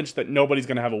have clinched that nobody's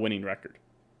going to have a winning record.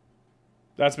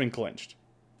 That's been clinched.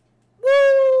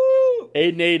 Woo!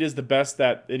 8-8 is the best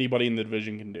that anybody in the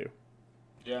division can do.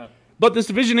 Yeah. But this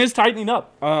division is tightening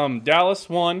up. Dallas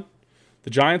won. The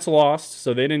Giants lost,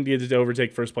 so they didn't get to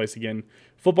overtake first place again.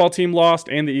 Football team lost,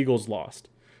 and the Eagles lost.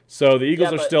 So the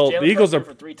Eagles are still. The Eagles are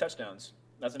for 3 touchdowns.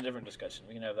 That's a different discussion.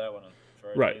 We can have that one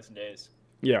for days and days.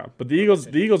 Yeah, but the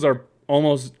Eagles are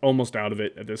almost out of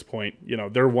it at this point.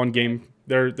 They're one game.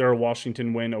 They're a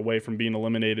Washington win away from being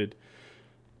eliminated.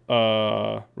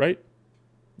 Right?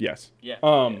 Yes. Yeah.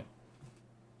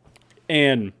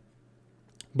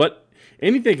 But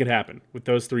anything could happen with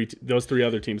those three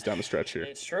other teams down the stretch here.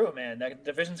 It's true, man. That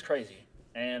division's crazy,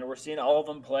 and we're seeing all of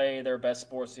them play their best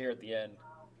sports here at the end.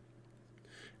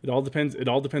 It all depends. It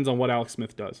all depends on what Alex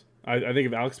Smith does. I think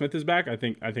if Alex Smith is back, I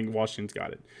think Washington's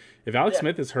got it. If Alex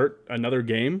Smith is hurt another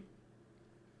game,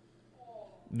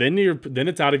 then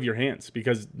it's out of your hands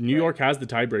because New York has the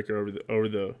tiebreaker over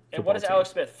the. And what is Alex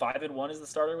Smith? 5-1 as the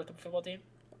starter with the football team.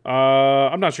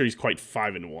 I'm not sure he's quite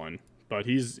 5-1, but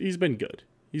he's been good.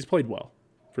 He's played well,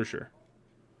 for sure.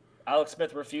 Alex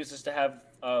Smith refuses to have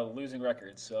losing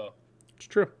records, so.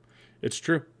 It's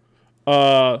true.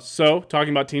 So, talking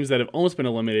about teams that have almost been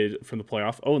eliminated from the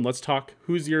playoff. Oh, and let's talk.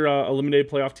 Who's your eliminated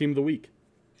playoff team of the week?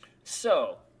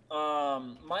 So,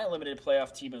 my eliminated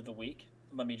playoff team of the week.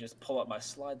 Let me just pull up my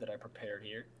slide that I prepared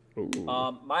here.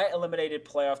 My eliminated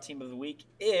playoff team of the week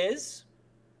is,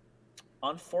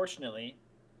 unfortunately,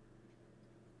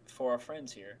 for our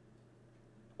friends here.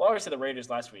 Well, I already said the Raiders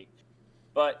last week,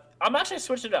 but I'm actually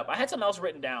switching it up. I had something else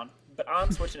written down, but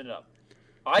I'm switching it up.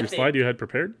 Your slide you had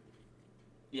prepared?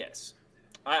 Yes,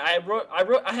 I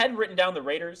had written down the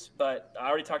Raiders, but I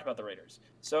already talked about the Raiders.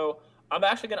 So I'm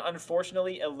actually going to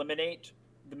unfortunately eliminate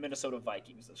the Minnesota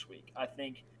Vikings this week. I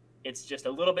think it's just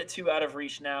a little bit too out of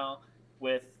reach now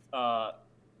with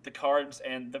the Cards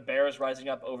and the Bears rising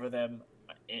up over them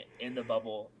in the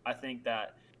bubble. I think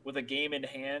that with a game in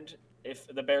hand, if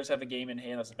the Bears have a game in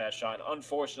hand, that's a bad shot.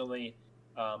 Unfortunately,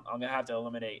 I'm going to have to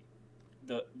eliminate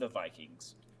the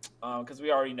Vikings because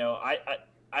we already know.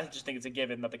 I just think it's a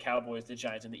given that the Cowboys, the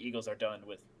Giants, and the Eagles are done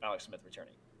with Alex Smith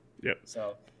returning. Yep.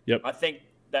 So I think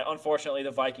that unfortunately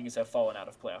the Vikings have fallen out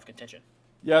of playoff contention.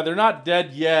 Yeah, they're not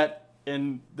dead yet,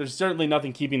 and there's certainly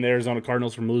nothing keeping the Arizona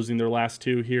Cardinals from losing their last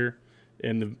two here,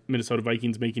 and the Minnesota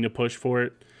Vikings making a push for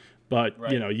it. But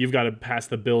Right. you've got to pass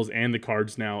the Bills and the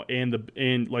Cards now,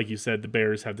 and like you said, the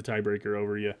Bears have the tiebreaker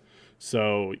over you.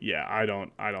 So yeah, I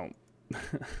don't I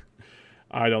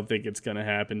don't think it's gonna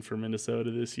happen for Minnesota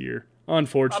this year,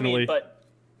 unfortunately. But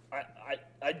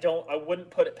I wouldn't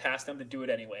put it past them to do it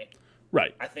anyway.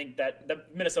 Right, I think that the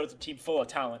Minnesota's a team full of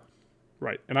talent.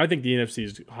 right, and I think the NFC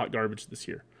is hot garbage this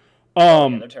year. Yeah,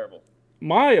 they're terrible.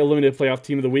 My eliminated playoff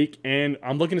team of the week, and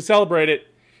I'm looking to celebrate it.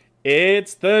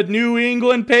 It's the New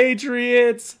England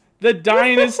Patriots. The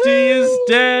dynasty is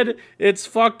dead. It's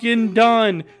fucking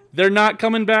done. They're not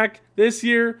coming back this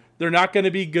year. They're not going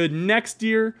to be good next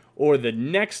year or the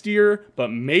next year, but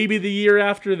maybe the year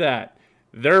after that.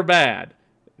 They're bad.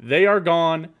 They are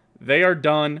gone. They are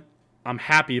done. I'm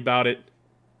happy about it.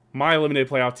 My eliminated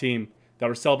playoff team that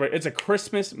we're celebrating. It's a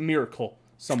Christmas miracle,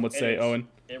 some would say, Owen.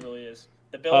 It really is.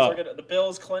 The Bills the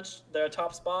Bills clinched their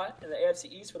top spot in the AFC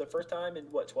East for the first time in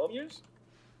 12 years?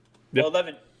 Yep.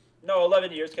 Well,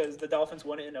 11 years because the Dolphins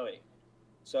won it in 08.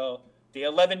 So the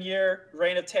 11-year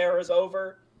reign of terror is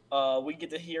over. We get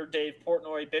to hear Dave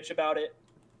Portnoy bitch about it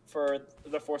for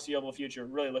the foreseeable future.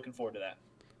 Really looking forward to that.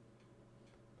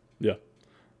 Yeah.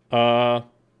 All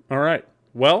right.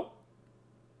 Well,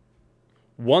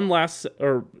 one last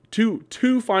or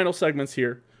two final segments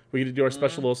here. We get to do our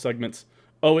special little segments.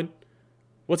 Owen,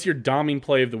 what's your doming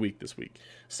play of the week this week?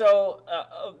 So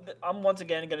I'm once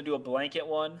again going to do a blanket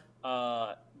one,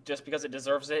 just because it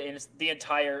deserves it, and it's the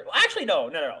entire. Actually,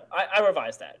 no. I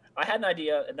revised that. I had an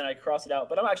idea and then I crossed it out,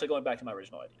 but I'm actually going back to my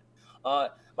original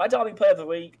idea. My doming play of the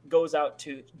week goes out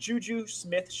to Juju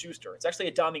Smith-Schuster. It's actually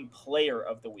a doming player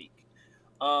of the week.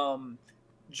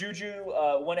 Juju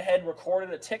went ahead and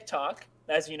recorded a TikTok.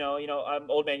 As you know, I'm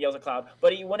old man yells at cloud,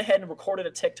 but he went ahead and recorded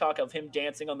a TikTok of him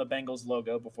dancing on the Bengals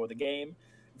logo before the game,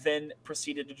 then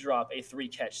proceeded to drop a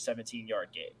 3-catch, 17-yard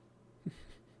game.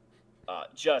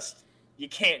 You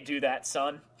can't do that,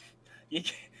 son.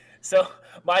 So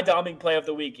my doming play of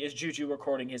the week is Juju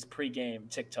recording his pregame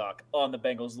TikTok on the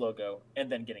Bengals logo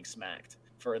and then getting smacked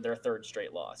for their third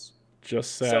straight loss.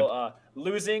 Just sad. So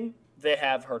losing, they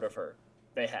have heard of her.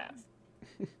 They have.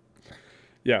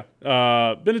 Yeah,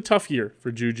 been a tough year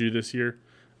for Juju this year,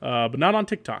 but not on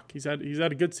TikTok. He's had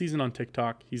a good season on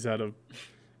TikTok. He's had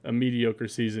a mediocre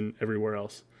season everywhere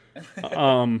else.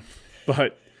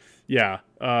 But yeah,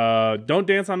 don't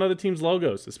dance on other teams'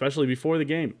 logos, especially before the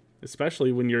game,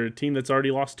 especially when you're a team that's already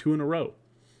lost 2 in a row.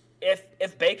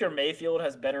 If Baker Mayfield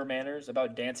has better manners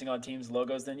about dancing on teams'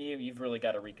 logos than you've really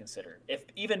got to reconsider. If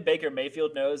even Baker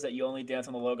Mayfield knows that you only dance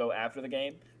on the logo after the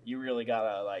game, you really got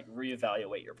to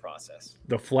reevaluate your process.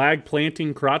 The flag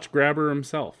planting crotch grabber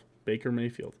himself, Baker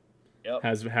Mayfield, Yep.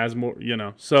 has more,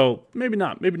 So maybe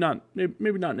not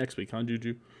next week, huh,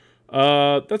 Juju?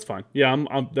 That's fine. Yeah,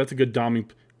 that's a good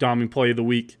doming play of the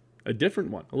week. A different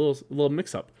one, a little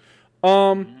mix up.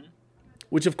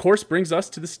 Which, of course, brings us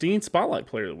to the Steen Spotlight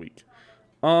Player of the Week.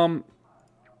 And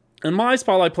my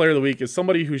Spotlight Player of the Week is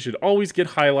somebody who should always get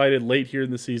highlighted late here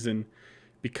in the season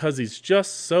because he's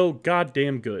just so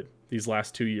goddamn good these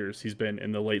last 2 years he's been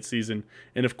in the late season.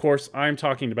 And, of course, I'm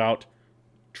talking about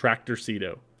Tractor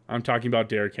Cito. I'm talking about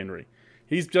Derrick Henry.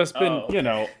 He's just been,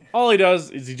 all he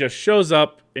does is he just shows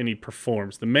up and he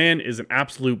performs. The man is an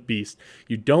absolute beast.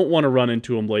 You don't want to run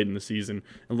into him late in the season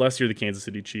unless you're the Kansas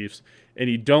City Chiefs. And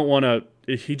you don't want to,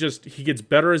 he gets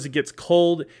better as it gets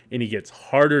cold and he gets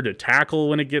harder to tackle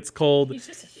when it gets cold. He's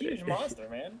just a huge monster,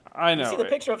 man. I know. You see the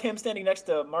picture of him standing next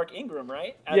to Mark Ingram,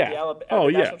 right? At Yeah. the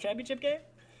National Championship game?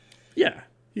 Yeah.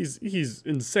 He's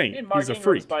insane. And Mark He's a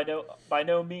Ingram's freak. by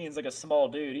no means like a small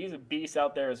dude. He's a beast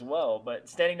out there as well. But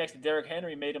standing next to Derrick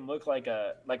Henry made him look like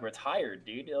retired,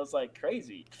 dude. It was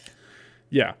crazy.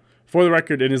 Yeah. For the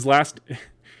record, in his last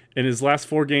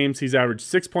 4 games, he's averaged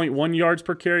 6.1 yards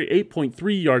per carry,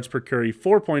 8.3 yards per carry,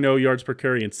 4.0 yards per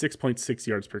carry, and 6.6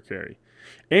 yards per carry.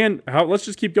 And let's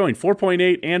just keep going.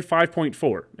 4.8 and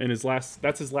 5.4 in his last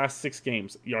 6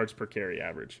 games yards per carry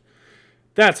average.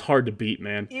 That's hard to beat,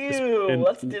 man. Ew,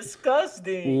 that's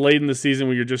disgusting. Late in the season,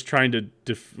 when you're just trying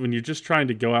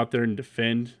to go out there and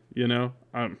defend,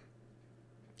 I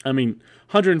mean,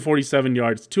 147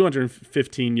 yards,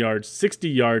 215 yards, 60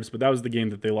 yards, but that was the game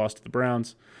that they lost to the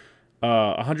Browns.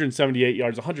 178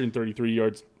 yards, 133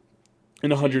 yards,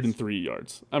 and 103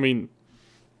 yards. I mean,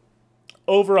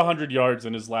 over 100 yards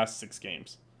in his last 6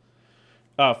 games.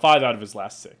 5 out of his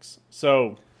last 6.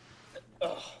 So,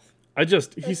 That's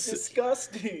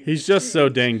disgusting. He's just so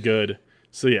dang good.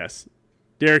 So yes,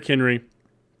 Derrick Henry,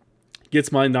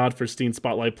 gets my nod for Steen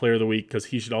Spotlight Player of the Week because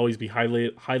he should always be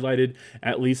highlighted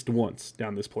at least once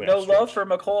down this playoff. No stretch. love for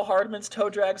McCole Hardman's toe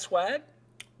drag swag?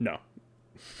 No,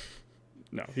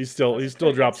 he still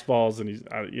drops balls, and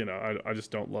I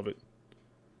just don't love it.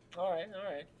 All right.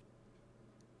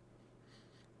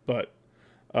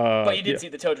 But you did see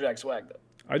the toe drag swag though.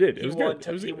 I did. It was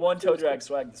good. He won toe drag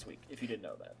swag this week. If you didn't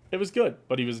know that, it was good,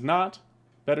 but he was not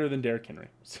better than Derrick Henry.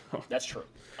 So. That's true.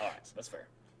 All right, that's fair.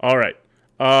 All right,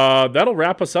 that'll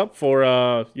wrap us up for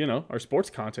our sports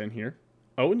content here.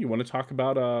 Owen, you want to talk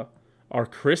about our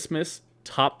Christmas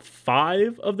top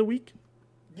 5 of the week?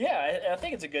 Yeah, I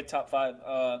think it's a good top 5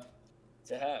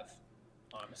 to have.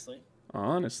 Honestly,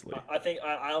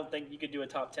 I don't think you could do a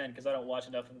top 10 because I don't watch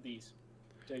enough of these.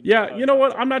 Yeah, you know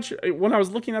what? 10. I'm not sure. When I was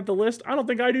looking at the list, I don't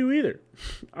think I do either.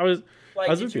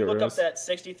 Did you look up that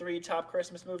 63 top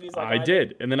Christmas movies? I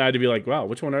did, and then I had to be like, wow,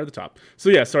 which one are the top?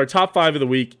 So our top 5 of the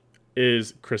week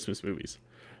is Christmas movies.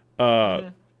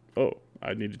 Oh,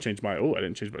 I need to change my. Oh, I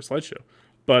didn't change my slideshow.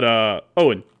 But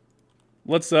Owen,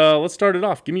 let's start it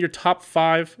off. Give me your top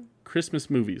 5 Christmas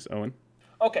movies, Owen.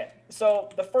 Okay, so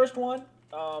the first one,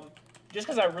 just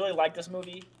because I really like this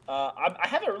movie, I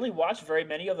haven't really watched very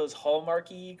many of those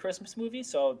Hallmarky Christmas movies,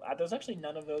 so there's actually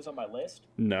none of those on my list.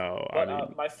 No, but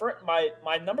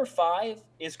my number 5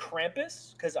 is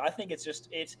Krampus because I think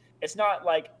it's not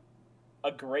like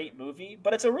a great movie,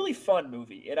 but it's a really fun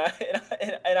movie, and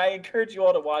I encourage you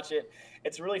all to watch it.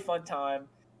 It's a really fun time.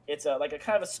 It's like a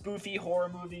kind of a spoofy horror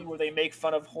movie where they make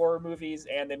fun of horror movies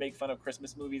and they make fun of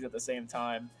Christmas movies at the same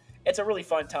time. It's a really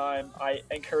fun time. I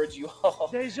encourage you all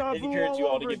to give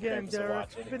Krampus a watch.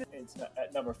 It's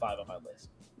at number 5 on my list.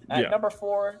 At number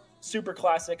 4, super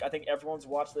classic. I think everyone's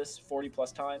watched this 40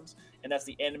 plus times, and that's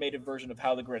the animated version of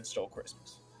How the Grinch Stole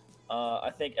Christmas.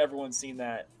 I think everyone's seen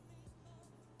that.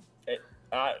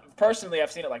 Personally,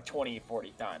 I've seen it like 20,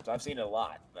 40 times. I've seen it a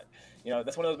lot. But,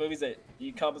 that's one of those movies that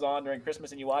comes on during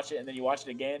Christmas and you watch it, and then you watch it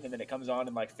again, and then it comes on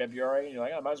in like February, and you're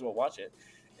like, I might as well watch it.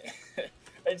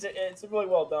 It's really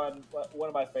well done. One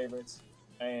of my favorites,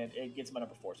 and it gets my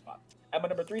number 4 spot. At my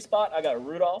number 3 spot, I got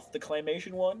Rudolph, the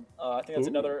claymation one. I think that's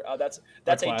another. That's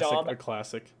a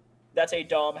classic. That's a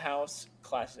Dom House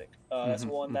classic. That's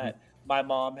one that my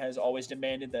mom has always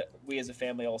demanded that we as a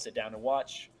family all sit down and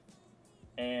watch.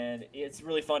 And it's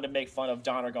really fun to make fun of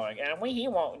Donner going, and he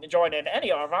won't join in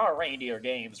any of our reindeer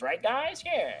games, right, guys?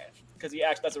 Yeah, because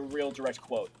that's a real direct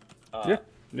quote.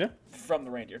 From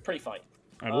the reindeer. Pretty funny.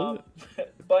 I believe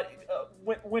it. But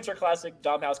winter classic,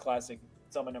 Dom House classic.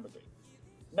 It's on my number 3.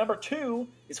 Number 2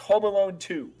 is Home Alone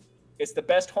 2. It's the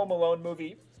best Home Alone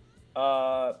movie.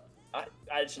 I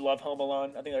just love Home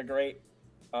Alone. I think they're great.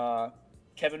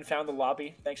 Kevin found the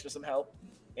lobby thanks to some help,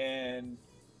 and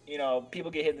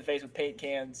people get hit in the face with paint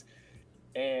cans.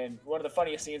 And one of the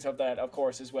funniest scenes of that, of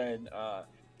course, is when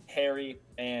Harry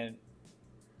and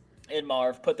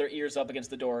Marv put their ears up against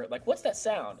the door, like, what's that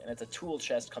sound? And it's a tool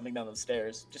chest coming down the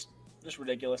stairs. Just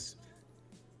ridiculous.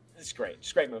 It's great.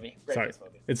 Just great movie. Great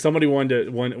movie. And somebody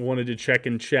wanted to check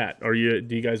in chat. Do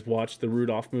you guys watch the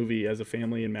Rudolph movie as a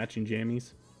family in matching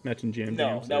jammies? Matching jam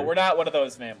jams? No, we're not one of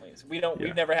those families. We've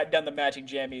never done the matching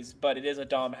jammies, but it is a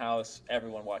Dom House.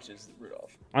 Everyone watches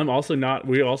Rudolph. I'm also not.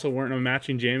 We also weren't a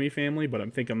matching jammy family, but I'm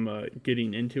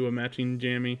getting into a matching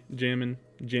jammy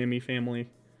family.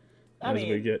 I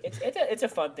mean, it's a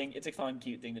fun thing. It's a fun,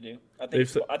 cute thing to do. I think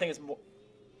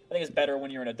it's better when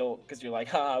you're an adult because you're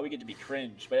like, we get to be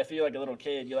cringe. But if you're like a little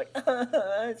kid, you're like,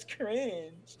 it's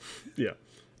cringe. Yeah.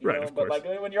 Of course. Like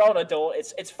when you're all an adult,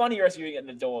 it's funnier as you get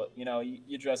an adult.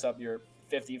 You dress up your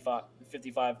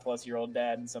 55 plus year old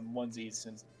dad in some onesies,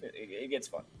 and it gets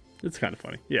fun. It's kind of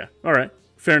funny. Yeah. All right.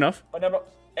 Fair enough. My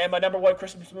number 1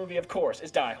 Christmas movie, of course, is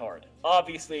Die Hard.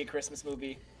 Obviously a Christmas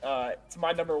movie. It's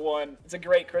my number 1. It's a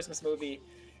great Christmas movie.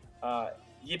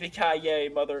 Yippee-ki-yay,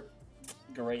 mother.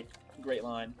 Great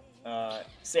line.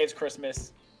 Saves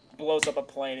Christmas. Blows up a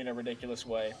plane in a ridiculous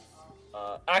way.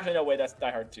 Actually, no way. That's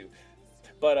Die Hard 2.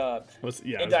 But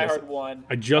in Die Hard 1...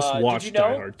 I just watched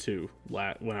Die Hard 2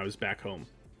 when I was back home.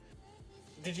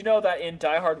 Did you know that in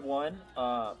Die Hard 1,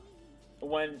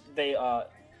 when they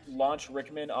launch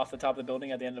Rickman off the top of the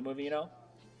building at the end of the movie,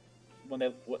 when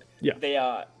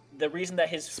the reason that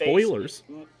his face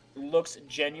looks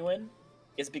genuine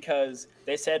is because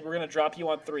they said, we're going to drop you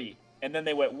on 3. And then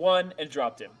they went 1 and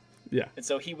dropped him. Yeah. And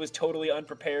so he was totally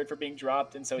unprepared for being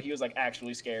dropped, and so he was like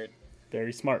actually scared.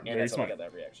 Very smart. And very smart. Got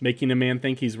that reaction. Making a man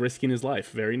think he's risking his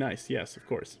life. Very nice. Yes, of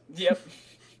course. Yep.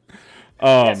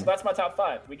 So that's my top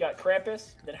 5. We got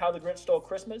Krampus, then How the Grinch Stole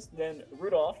Christmas, then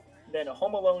Rudolph, then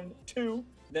Home Alone 2,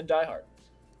 then Die Hard.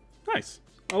 Nice.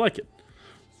 I like it.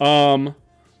 All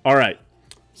right.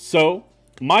 So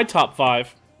my top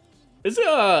 5 is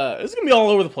gonna be all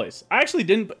over the place. I actually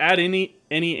didn't add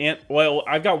well,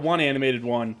 I've got one animated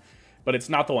one, but it's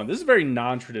not the one. This is a very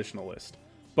non-traditional list.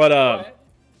 But I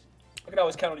could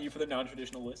always count on you for the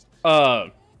non-traditional list.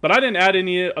 But I didn't add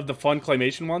any of the fun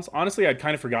claymation ones. Honestly, I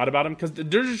kind of forgot about them because they're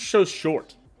just so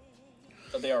short.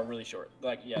 So they are really short.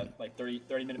 Like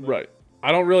 30-minute movies. Right.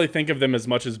 I don't really think of them as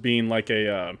much as being like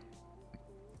a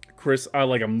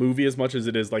like a movie as much as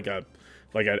it is like an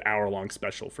hour-long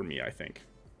special for me, I think.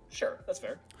 Sure, that's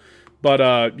fair.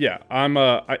 But yeah,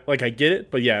 I get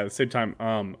it, but yeah, at the same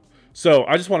time, so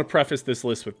I just want to preface this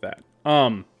list with that.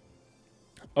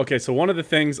 Okay, so one of the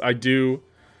things I do,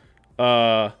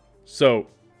 so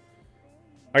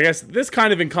I guess this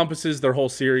kind of encompasses their whole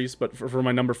series, but for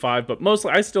my number 5, but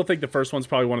mostly I still think the first one's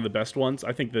probably one of the best ones.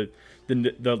 I think the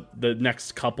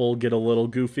next couple get a little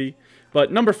goofy,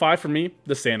 but number 5 for me,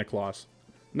 the Santa Claus.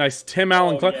 Nice Tim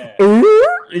Allen,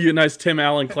 nice Tim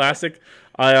Allen classic.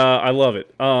 I love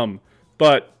it.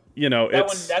 But you know,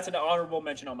 that's an honorable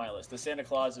mention on my list. The Santa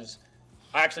Claus is.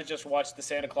 I actually just watched the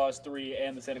Santa Claus 3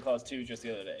 and the Santa Claus 2 just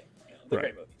the other day. They're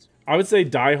great movies. I would say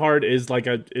Die Hard is like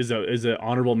an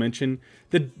honorable mention.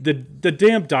 The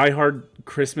damn Die Hard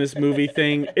Christmas movie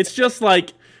thing. It's just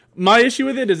like my issue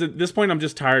with it is at this point I'm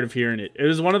just tired of hearing it. It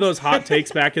was one of those hot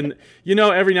takes back in,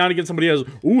 every now and again somebody goes,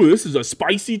 "Ooh, this is a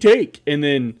spicy take," and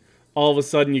then all of a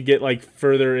sudden you get like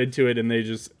further into it and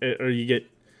you get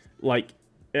like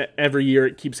every year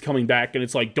it keeps coming back and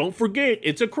it's like, don't forget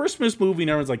it's a Christmas movie, and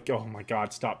everyone's like, oh my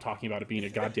god, stop talking about it being a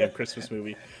goddamn Christmas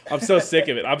movie. I'm so sick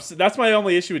of it. That's my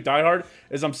only issue with Die Hard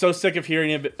is I'm so sick of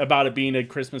hearing about it being a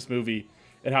Christmas movie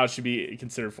and how it should be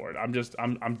considered for it. I'm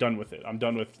done with it. I'm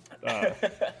done with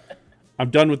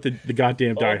the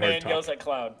goddamn Die Hard man talk. Yells at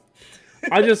Cloud.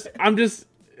 I'm just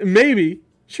maybe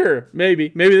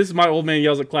this is my old man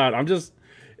yells at Cloud.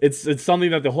 It's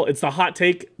something that it's the hot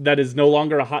take that is no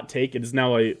longer a hot take. It is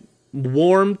now a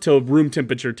warm to room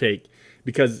temperature take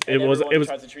because it was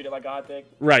tries to treat it like a hot take.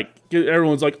 Right.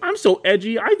 Everyone's like, I'm so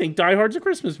edgy. I think Die Hard's a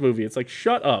Christmas movie. It's like,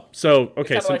 shut up. So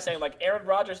okay, it's like saying like Aaron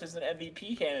Rodgers is an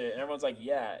MVP candidate, and everyone's like,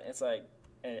 yeah. It's like,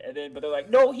 and then but they're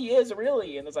like, no, he is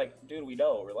really, and it's like, dude, we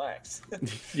know. Relax.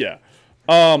 Yeah.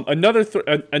 Another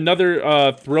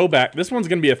throwback. This one's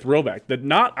gonna be a throwback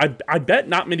that I bet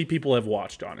not many people have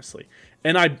watched, honestly.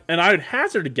 And I would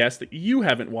hazard a guess that you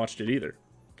haven't watched it either.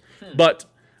 But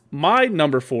my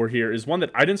number 4 here is one that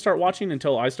I didn't start watching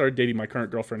until I started dating my current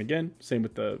girlfriend again. Same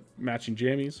with the matching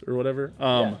jammies or whatever.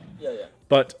 Yeah.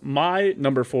 But my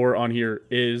number 4 on here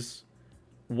is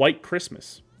White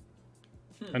Christmas.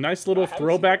 A nice little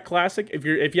throwback classic. If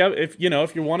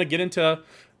you want to get into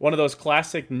one of those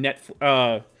classic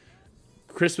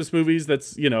Christmas movies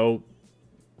that's,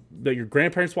 that your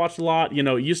grandparents watched a lot.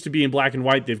 It used to be in black and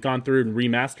white. They've gone through and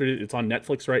remastered it. It's on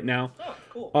Netflix right now. Oh,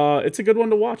 cool. It's a good one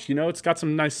to watch. It's got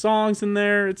some nice songs in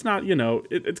there. It's not,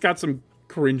 it's got some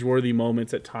cringeworthy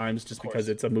moments at times just because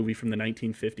it's a movie from the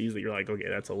 1950s that you're like, okay,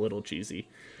 that's a little cheesy.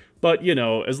 But,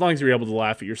 as long as you're able to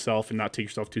laugh at yourself and not take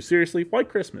yourself too seriously, White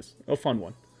Christmas, a fun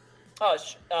one.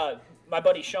 My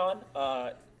buddy Sean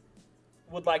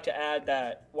would like to add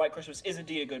that White Christmas is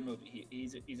indeed a good movie.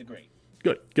 He's agreeing.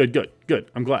 Good.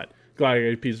 I'm glad. I got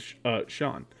a piece of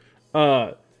Sean.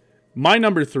 My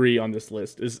number 3 on this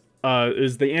list is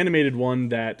the animated one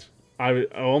that I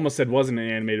almost said wasn't an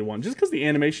animated one, just because the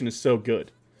animation is so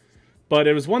good. But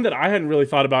it was one that I hadn't really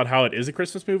thought about how it is a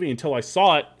Christmas movie until I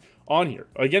saw it on here.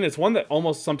 Again, it's one that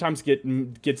almost sometimes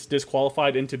gets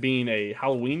disqualified into being a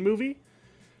Halloween movie.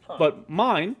 But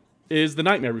mine is The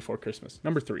Nightmare Before Christmas,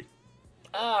 number 3.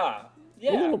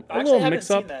 Yeah, I actually haven't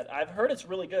seen that. I've heard it's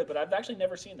really good, but I've actually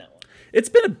never seen that one. It's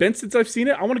been a bit since I've seen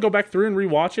it. I want to go back through and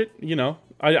rewatch it.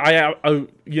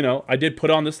 I did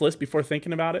put on this list before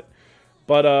thinking about it,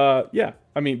 but yeah,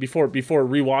 I mean before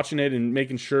rewatching it and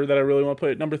making sure that I really want to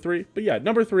put it number 3. But yeah,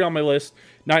 number 3 on my list,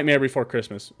 Nightmare Before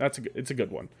Christmas. It's a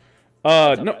good one.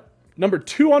 Number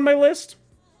 2 on my list.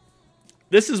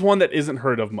 This is one that isn't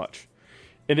heard of much,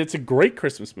 and it's a great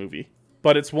Christmas movie,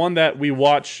 but it's one that we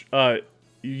watch.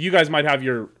 You guys might have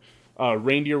your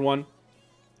reindeer one,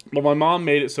 but my mom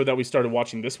made it so that we started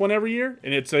watching this one every year,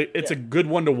 and it's a good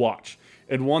one to watch,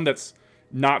 and one that's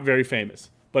not very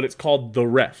famous, but it's called The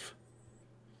Ref.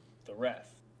 The Ref.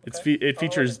 Okay. It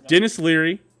features Dennis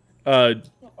Leary, always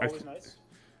nice.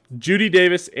 Judy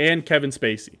Davis, and Kevin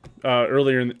Spacey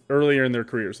earlier in their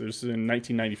careers. This is in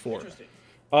 1994. Interesting.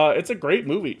 It's a great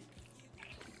movie.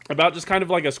 About just kind of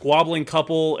like a squabbling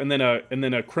couple, and then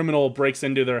a criminal breaks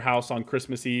into their house on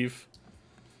Christmas Eve,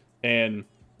 and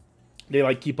they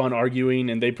like keep on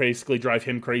arguing, and they basically drive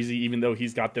him crazy, even though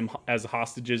he's got them as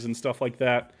hostages and stuff like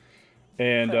that.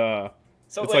 And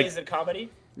So It's wait, like, is it a comedy?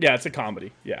 yeah, it's a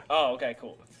comedy. Yeah. Oh, okay,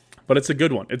 cool. But it's a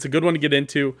good one. It's a good one to get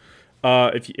into.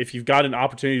 If you've got an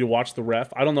opportunity to watch The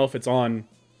Ref, I don't know if it's on.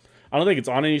 I don't think it's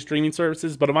on any streaming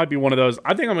services, but it might be one of those.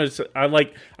 I think I'm gonna.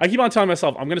 I keep on telling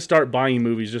myself I'm gonna start buying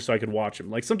movies just so I could watch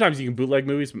them. Like sometimes you can bootleg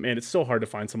movies, but man, it's so hard to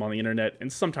find some on the internet, and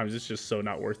sometimes it's just so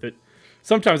not worth it.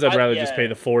 Sometimes I'd rather just pay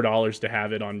the $4 to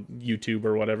have it on YouTube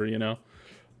or whatever, you know.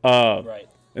 Right.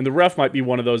 And The Ref might be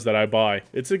one of those that I buy.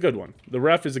 It's a good one. The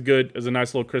Ref is a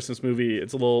nice little Christmas movie.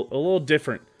 It's a little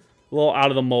different, a little out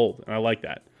of the mold, and I like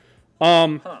that.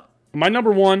 My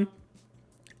number one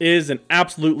is an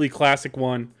absolutely classic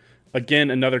one. Again,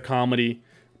 another comedy,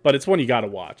 but it's one you got to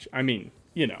watch. I mean,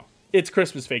 you know, it's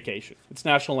Christmas Vacation. It's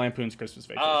National Lampoon's Christmas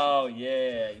Vacation. Oh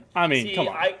yeah. I mean, come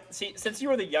on. Since you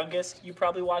were the youngest, you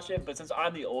probably watched it, but since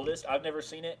I'm the oldest, I've never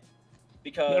seen it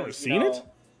because Never seen it?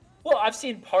 Well, I've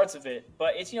seen parts of it,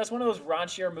 but it's it's one of those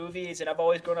raunchier movies, and I've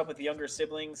always grown up with younger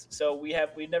siblings, so we've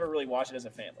never really watched it as a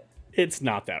family. It's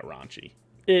not that raunchy.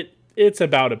 It's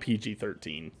about a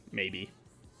PG-13, maybe.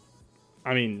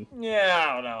 I mean, yeah,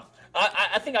 I don't know.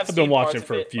 I think I've been watching parts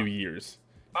for of a few years.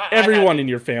 Everyone in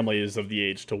your family is of the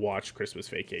age to watch Christmas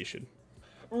Vacation.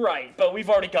 Right, but we've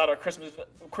already got our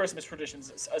Christmas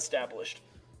traditions established.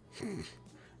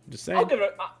 Just saying. I'll give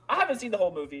it. I haven't seen the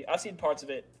whole movie. I've seen parts of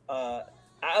it.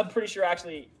 I'm pretty sure,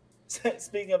 actually.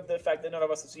 Speaking of the fact that none of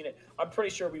us have seen it, I'm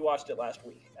pretty sure we watched it last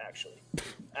week. Actually,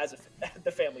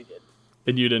 the family did.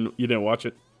 And you didn't watch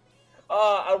it?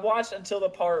 I watched until the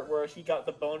part where he got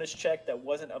the bonus check that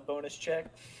wasn't a bonus check.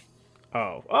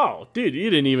 Oh, dude, you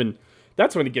didn't even.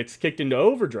 That's when it gets kicked into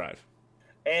overdrive.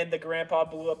 And the grandpa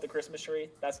blew up the Christmas tree.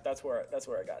 That's where I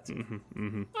got to. I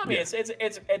mean, yeah.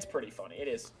 It's pretty funny. It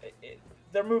is.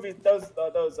 Their movies,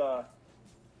 the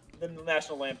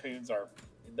National Lampoons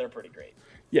they're pretty great.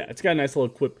 Yeah, it's got a nice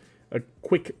little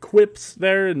quick quips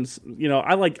there, and you know,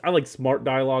 I like smart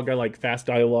dialogue. I like fast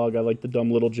dialogue. I like the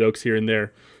dumb little jokes here and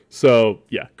there. So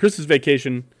yeah, Christmas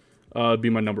Vacation would be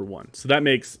my number one. So that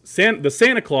makes the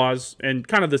Santa Claus and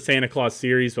kind of the Santa Claus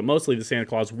series, but mostly the Santa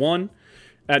Claus 1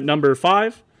 at number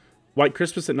 5, White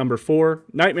Christmas at number 4,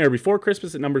 Nightmare Before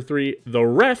Christmas at number 3, The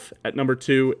Ref at number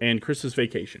 2, and Christmas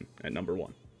Vacation at number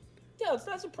 1. Yeah,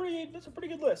 that's a pretty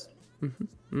good list.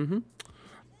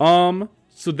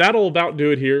 So that'll about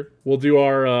do it here. We'll do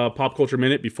our pop culture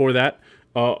minute. Before that,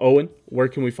 Owen, where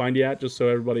can we find you at? Just so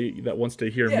everybody that wants to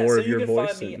hear more of your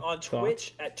voice. So you can find me on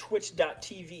Twitch at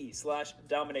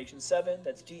twitch.tv/Domination7.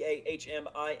 That's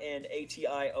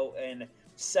DAHMINATION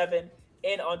 7.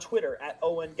 And on Twitter at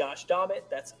Owen Gosh Domit.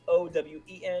 That's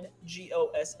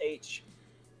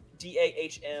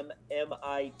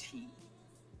OWENGOSHDAHMMIT.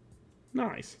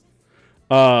 Nice.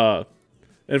 And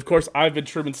of course, I've been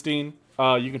Truman Steen.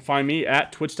 You can find me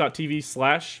at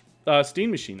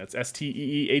twitch.tv/Steen Machine. That's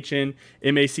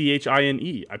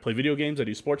STEEHNMACHINE. I play video games. I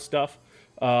do sports stuff.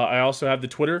 I also have the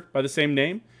Twitter by the same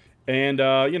name. And,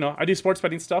 I do sports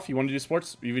betting stuff. You want to do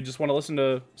sports? You just want to listen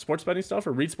to sports betting stuff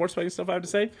or read sports betting stuff, I have to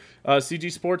say.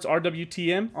 CG Sports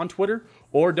RWTM on Twitter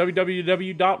or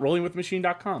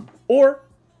www.rollingwithmachine.com. Or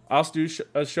I also do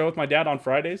a show with my dad on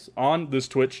Fridays on this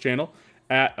Twitch channel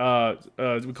at,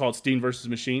 we call it Steen versus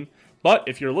Machine. But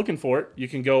if you're looking for it, you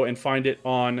can go and find it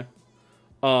on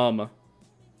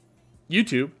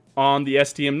YouTube on the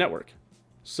STM network.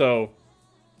 So,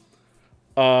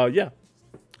 yeah,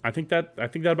 I think that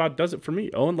about does it for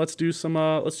me. Owen, let's do some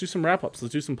wrap ups.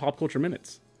 Let's do some pop culture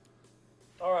minutes.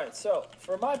 All right, so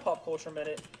for my pop culture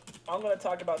minute, I'm going to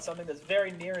talk about something that's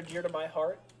very near and dear to my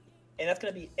heart, and that's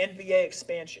going to be NBA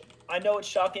expansion. I know it's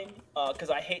shocking because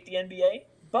I hate the NBA,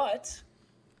 but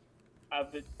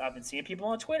I've been seeing people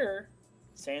on Twitter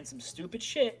saying some stupid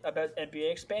shit about NBA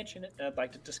expansion, and I'd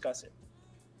like to discuss it.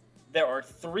 There are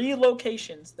 3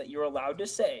 locations that you're allowed to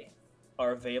say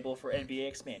are available for NBA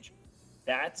expansion.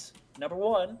 That's number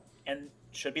 1, and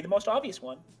should be the most obvious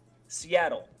one,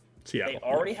 Seattle. They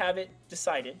already have it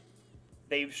decided.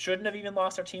 They shouldn't have even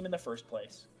lost their team in the first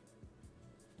place.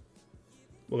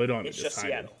 Well, they don't have it decided. It's just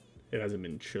Seattle. It hasn't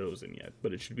been chosen yet,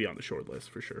 but it should be on the short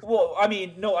list for sure. Well,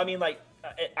 did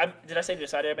I say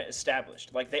decided? I meant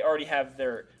established. Like, they already have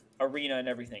their arena and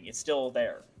everything. It's still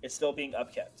there. It's still being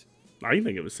upkept. I can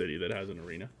think of a city that has an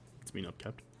arena. It's being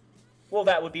upkept. Well,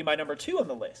 that would be my number 2 on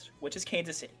the list, which is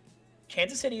Kansas City.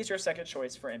 Kansas City is your second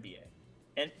choice for NBA.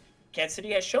 And Kansas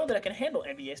City has shown that it can handle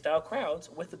NBA-style crowds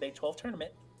with the Big 12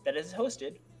 tournament that is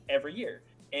hosted every year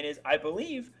and is, I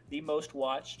believe, the most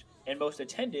watched and most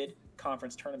attended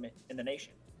conference tournament in the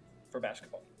nation for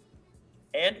basketball.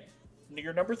 And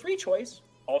your number 3 choice,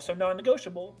 also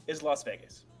non-negotiable, is Las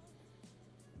Vegas.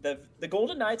 The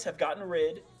Golden Knights have gotten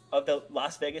rid of the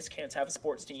Las Vegas can't have a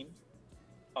sports team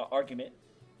argument,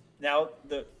 Now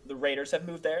the Raiders have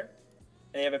moved there,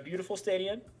 and they have a beautiful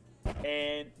stadium,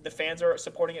 and the fans are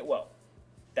supporting it well.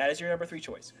 That is your number 3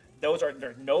 choice.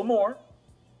 There's no more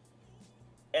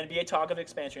NBA talk of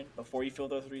expansion before you fill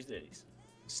those 3 cities.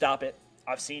 Stop it.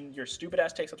 I've seen your stupid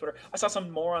ass takes on Twitter. I saw some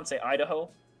moron say Idaho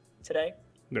today.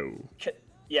 No.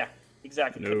 Yeah,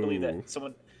 exactly. No. Couldn't believe that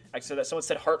someone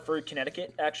said Hartford,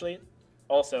 Connecticut. Actually,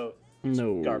 also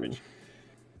No. garbage.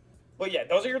 But yeah,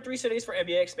 those are your 3 cities for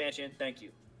NBA expansion. Thank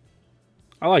you.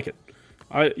 I like it.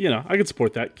 I can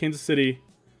support that. Kansas City,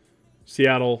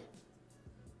 Seattle,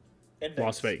 And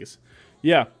Las Vegas.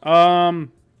 Yeah.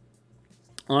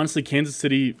 Honestly, Kansas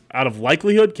City, out of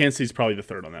likelihood, Kansas City's probably the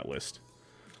 3rd on that list.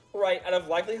 Right, out of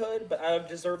likelihood, but out of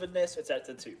deservedness, it's at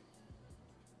the 2.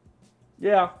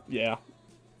 Yeah.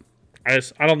 I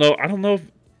don't know.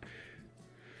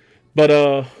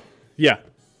 But yeah.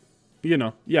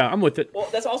 I'm with it. Well,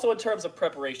 that's also in terms of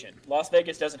preparation. Las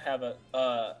Vegas doesn't have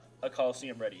a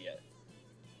Coliseum ready yet.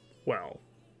 Well,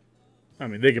 I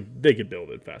mean, they could build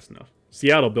it fast enough.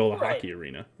 Seattle built a hockey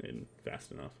arena in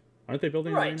fast enough. Aren't they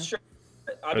building an arena? Sure.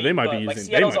 They might be using.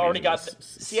 Seattle's already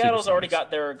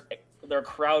got their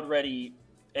crowd ready,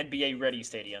 NBA ready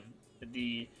stadium.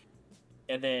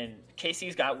 And then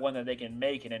KC's got one that they can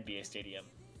make an NBA stadium.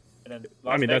 And then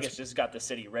Las Vegas just got the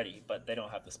city ready, but they don't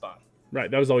have the spot.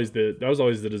 Right. That was always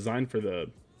the design for the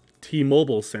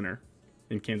T-Mobile Center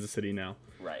in Kansas City. Now,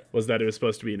 right, was that it was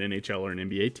supposed to be an NHL or an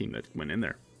NBA team that went in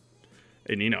there.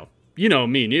 And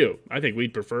me and you, I think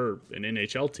we'd prefer an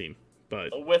NHL team.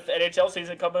 But with NHL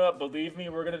season coming up, believe me,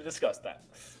 we're going to discuss that.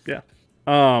 Yeah.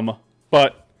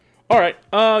 But all right.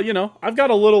 I've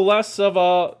got a little less of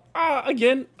a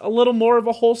little more of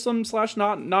a wholesome /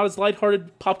 not as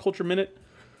lighthearted pop culture minute.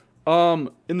 In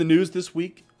the news this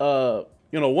week,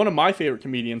 one of my favorite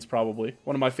comedians, probably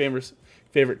one of my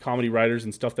favorite comedy writers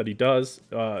and stuff that he does,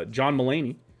 John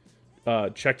Mulaney,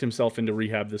 checked himself into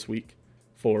rehab this week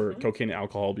for cocaine and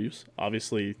alcohol abuse.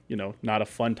 Obviously, not a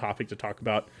fun topic to talk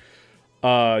about.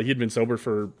 He had been sober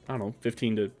for,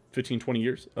 15, 20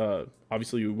 years.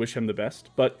 Obviously, we wish him the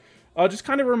best. But just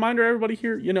kind of a reminder, everybody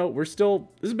here, this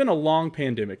has been a long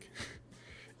pandemic.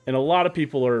 And a lot of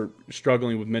people are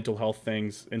struggling with mental health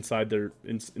things inside the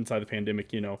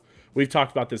pandemic. We've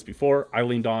talked about this before. I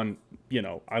leaned on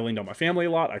my family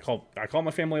a lot. I call my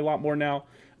family a lot more now.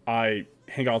 I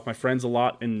hang out with my friends a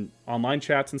lot in online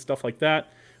chats and stuff like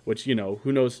that, which,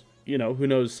 who knows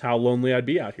how lonely I'd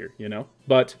be out here,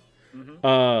 But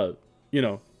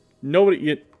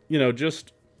nobody,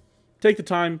 just take the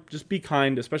time, just be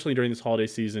kind, especially during this holiday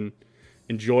season.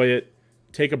 Enjoy it.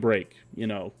 Take a break.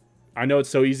 I know it's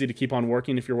so easy to keep on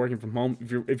working if you're working from home.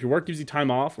 If your work gives you time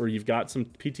off or you've got some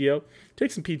PTO,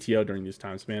 take some PTO during these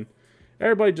times, man.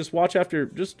 Everybody just watch after,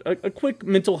 just a quick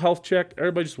mental health check.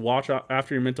 Everybody just watch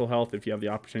after your mental health if you have the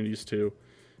opportunities to.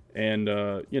 And,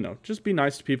 just be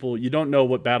nice to people. You don't know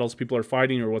what battles people are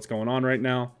fighting or what's going on right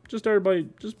now. Just everybody,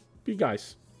 just be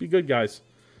guys. Be good guys.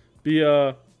 Be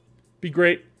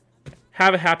great.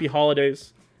 Have a happy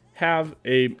holidays. Have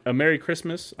a Merry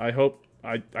Christmas. I hope,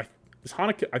 is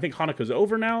Hanukkah, I think Hanukkah's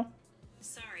over now.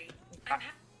 Sorry.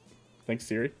 Thanks,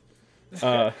 Siri.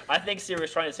 I think Siri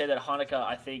was trying to say that Hanukkah,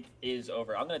 I think, is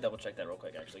over. I'm going to double check that real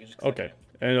quick, actually. Okay.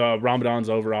 And Ramadan's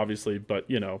over, obviously, but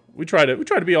we try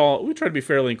to be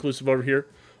fairly inclusive over here.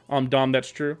 Dom,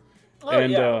 that's true. Oh,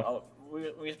 and yeah.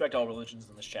 We respect all religions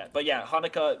in this chat. But yeah,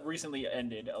 Hanukkah recently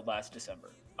ended last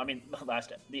December. I mean, the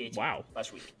 18th. Wow.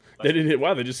 Last week.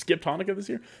 They just skipped Hanukkah this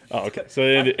year? Oh, okay. So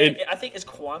I think, is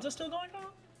Kwanzaa still going on?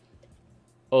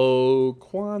 Oh,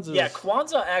 Kwanzaa. Yeah,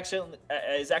 Kwanzaa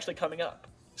is actually coming up,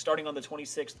 starting on the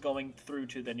 26th, going through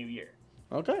to the new year.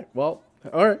 Okay. Well,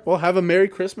 all right. Well, have a Merry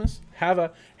Christmas. Have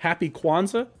a Happy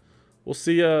Kwanzaa. We'll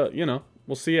see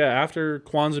you after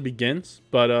Kwanzaa begins,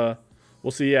 but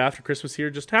we'll see you after Christmas here.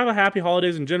 Just have a happy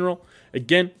holidays in general.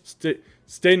 Again,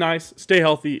 stay nice, stay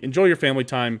healthy, enjoy your family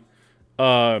time.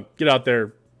 Get out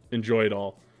there, enjoy it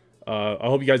all. I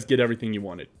hope you guys get everything you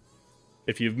wanted.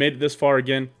 If you've made it this far,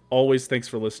 again, always thanks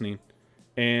for listening.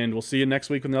 And we'll see you next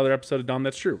week with another episode of Dom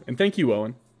That's True. And thank you,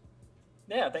 Owen.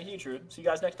 Yeah, thank you, True. See you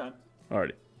guys next time.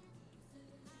 Alrighty.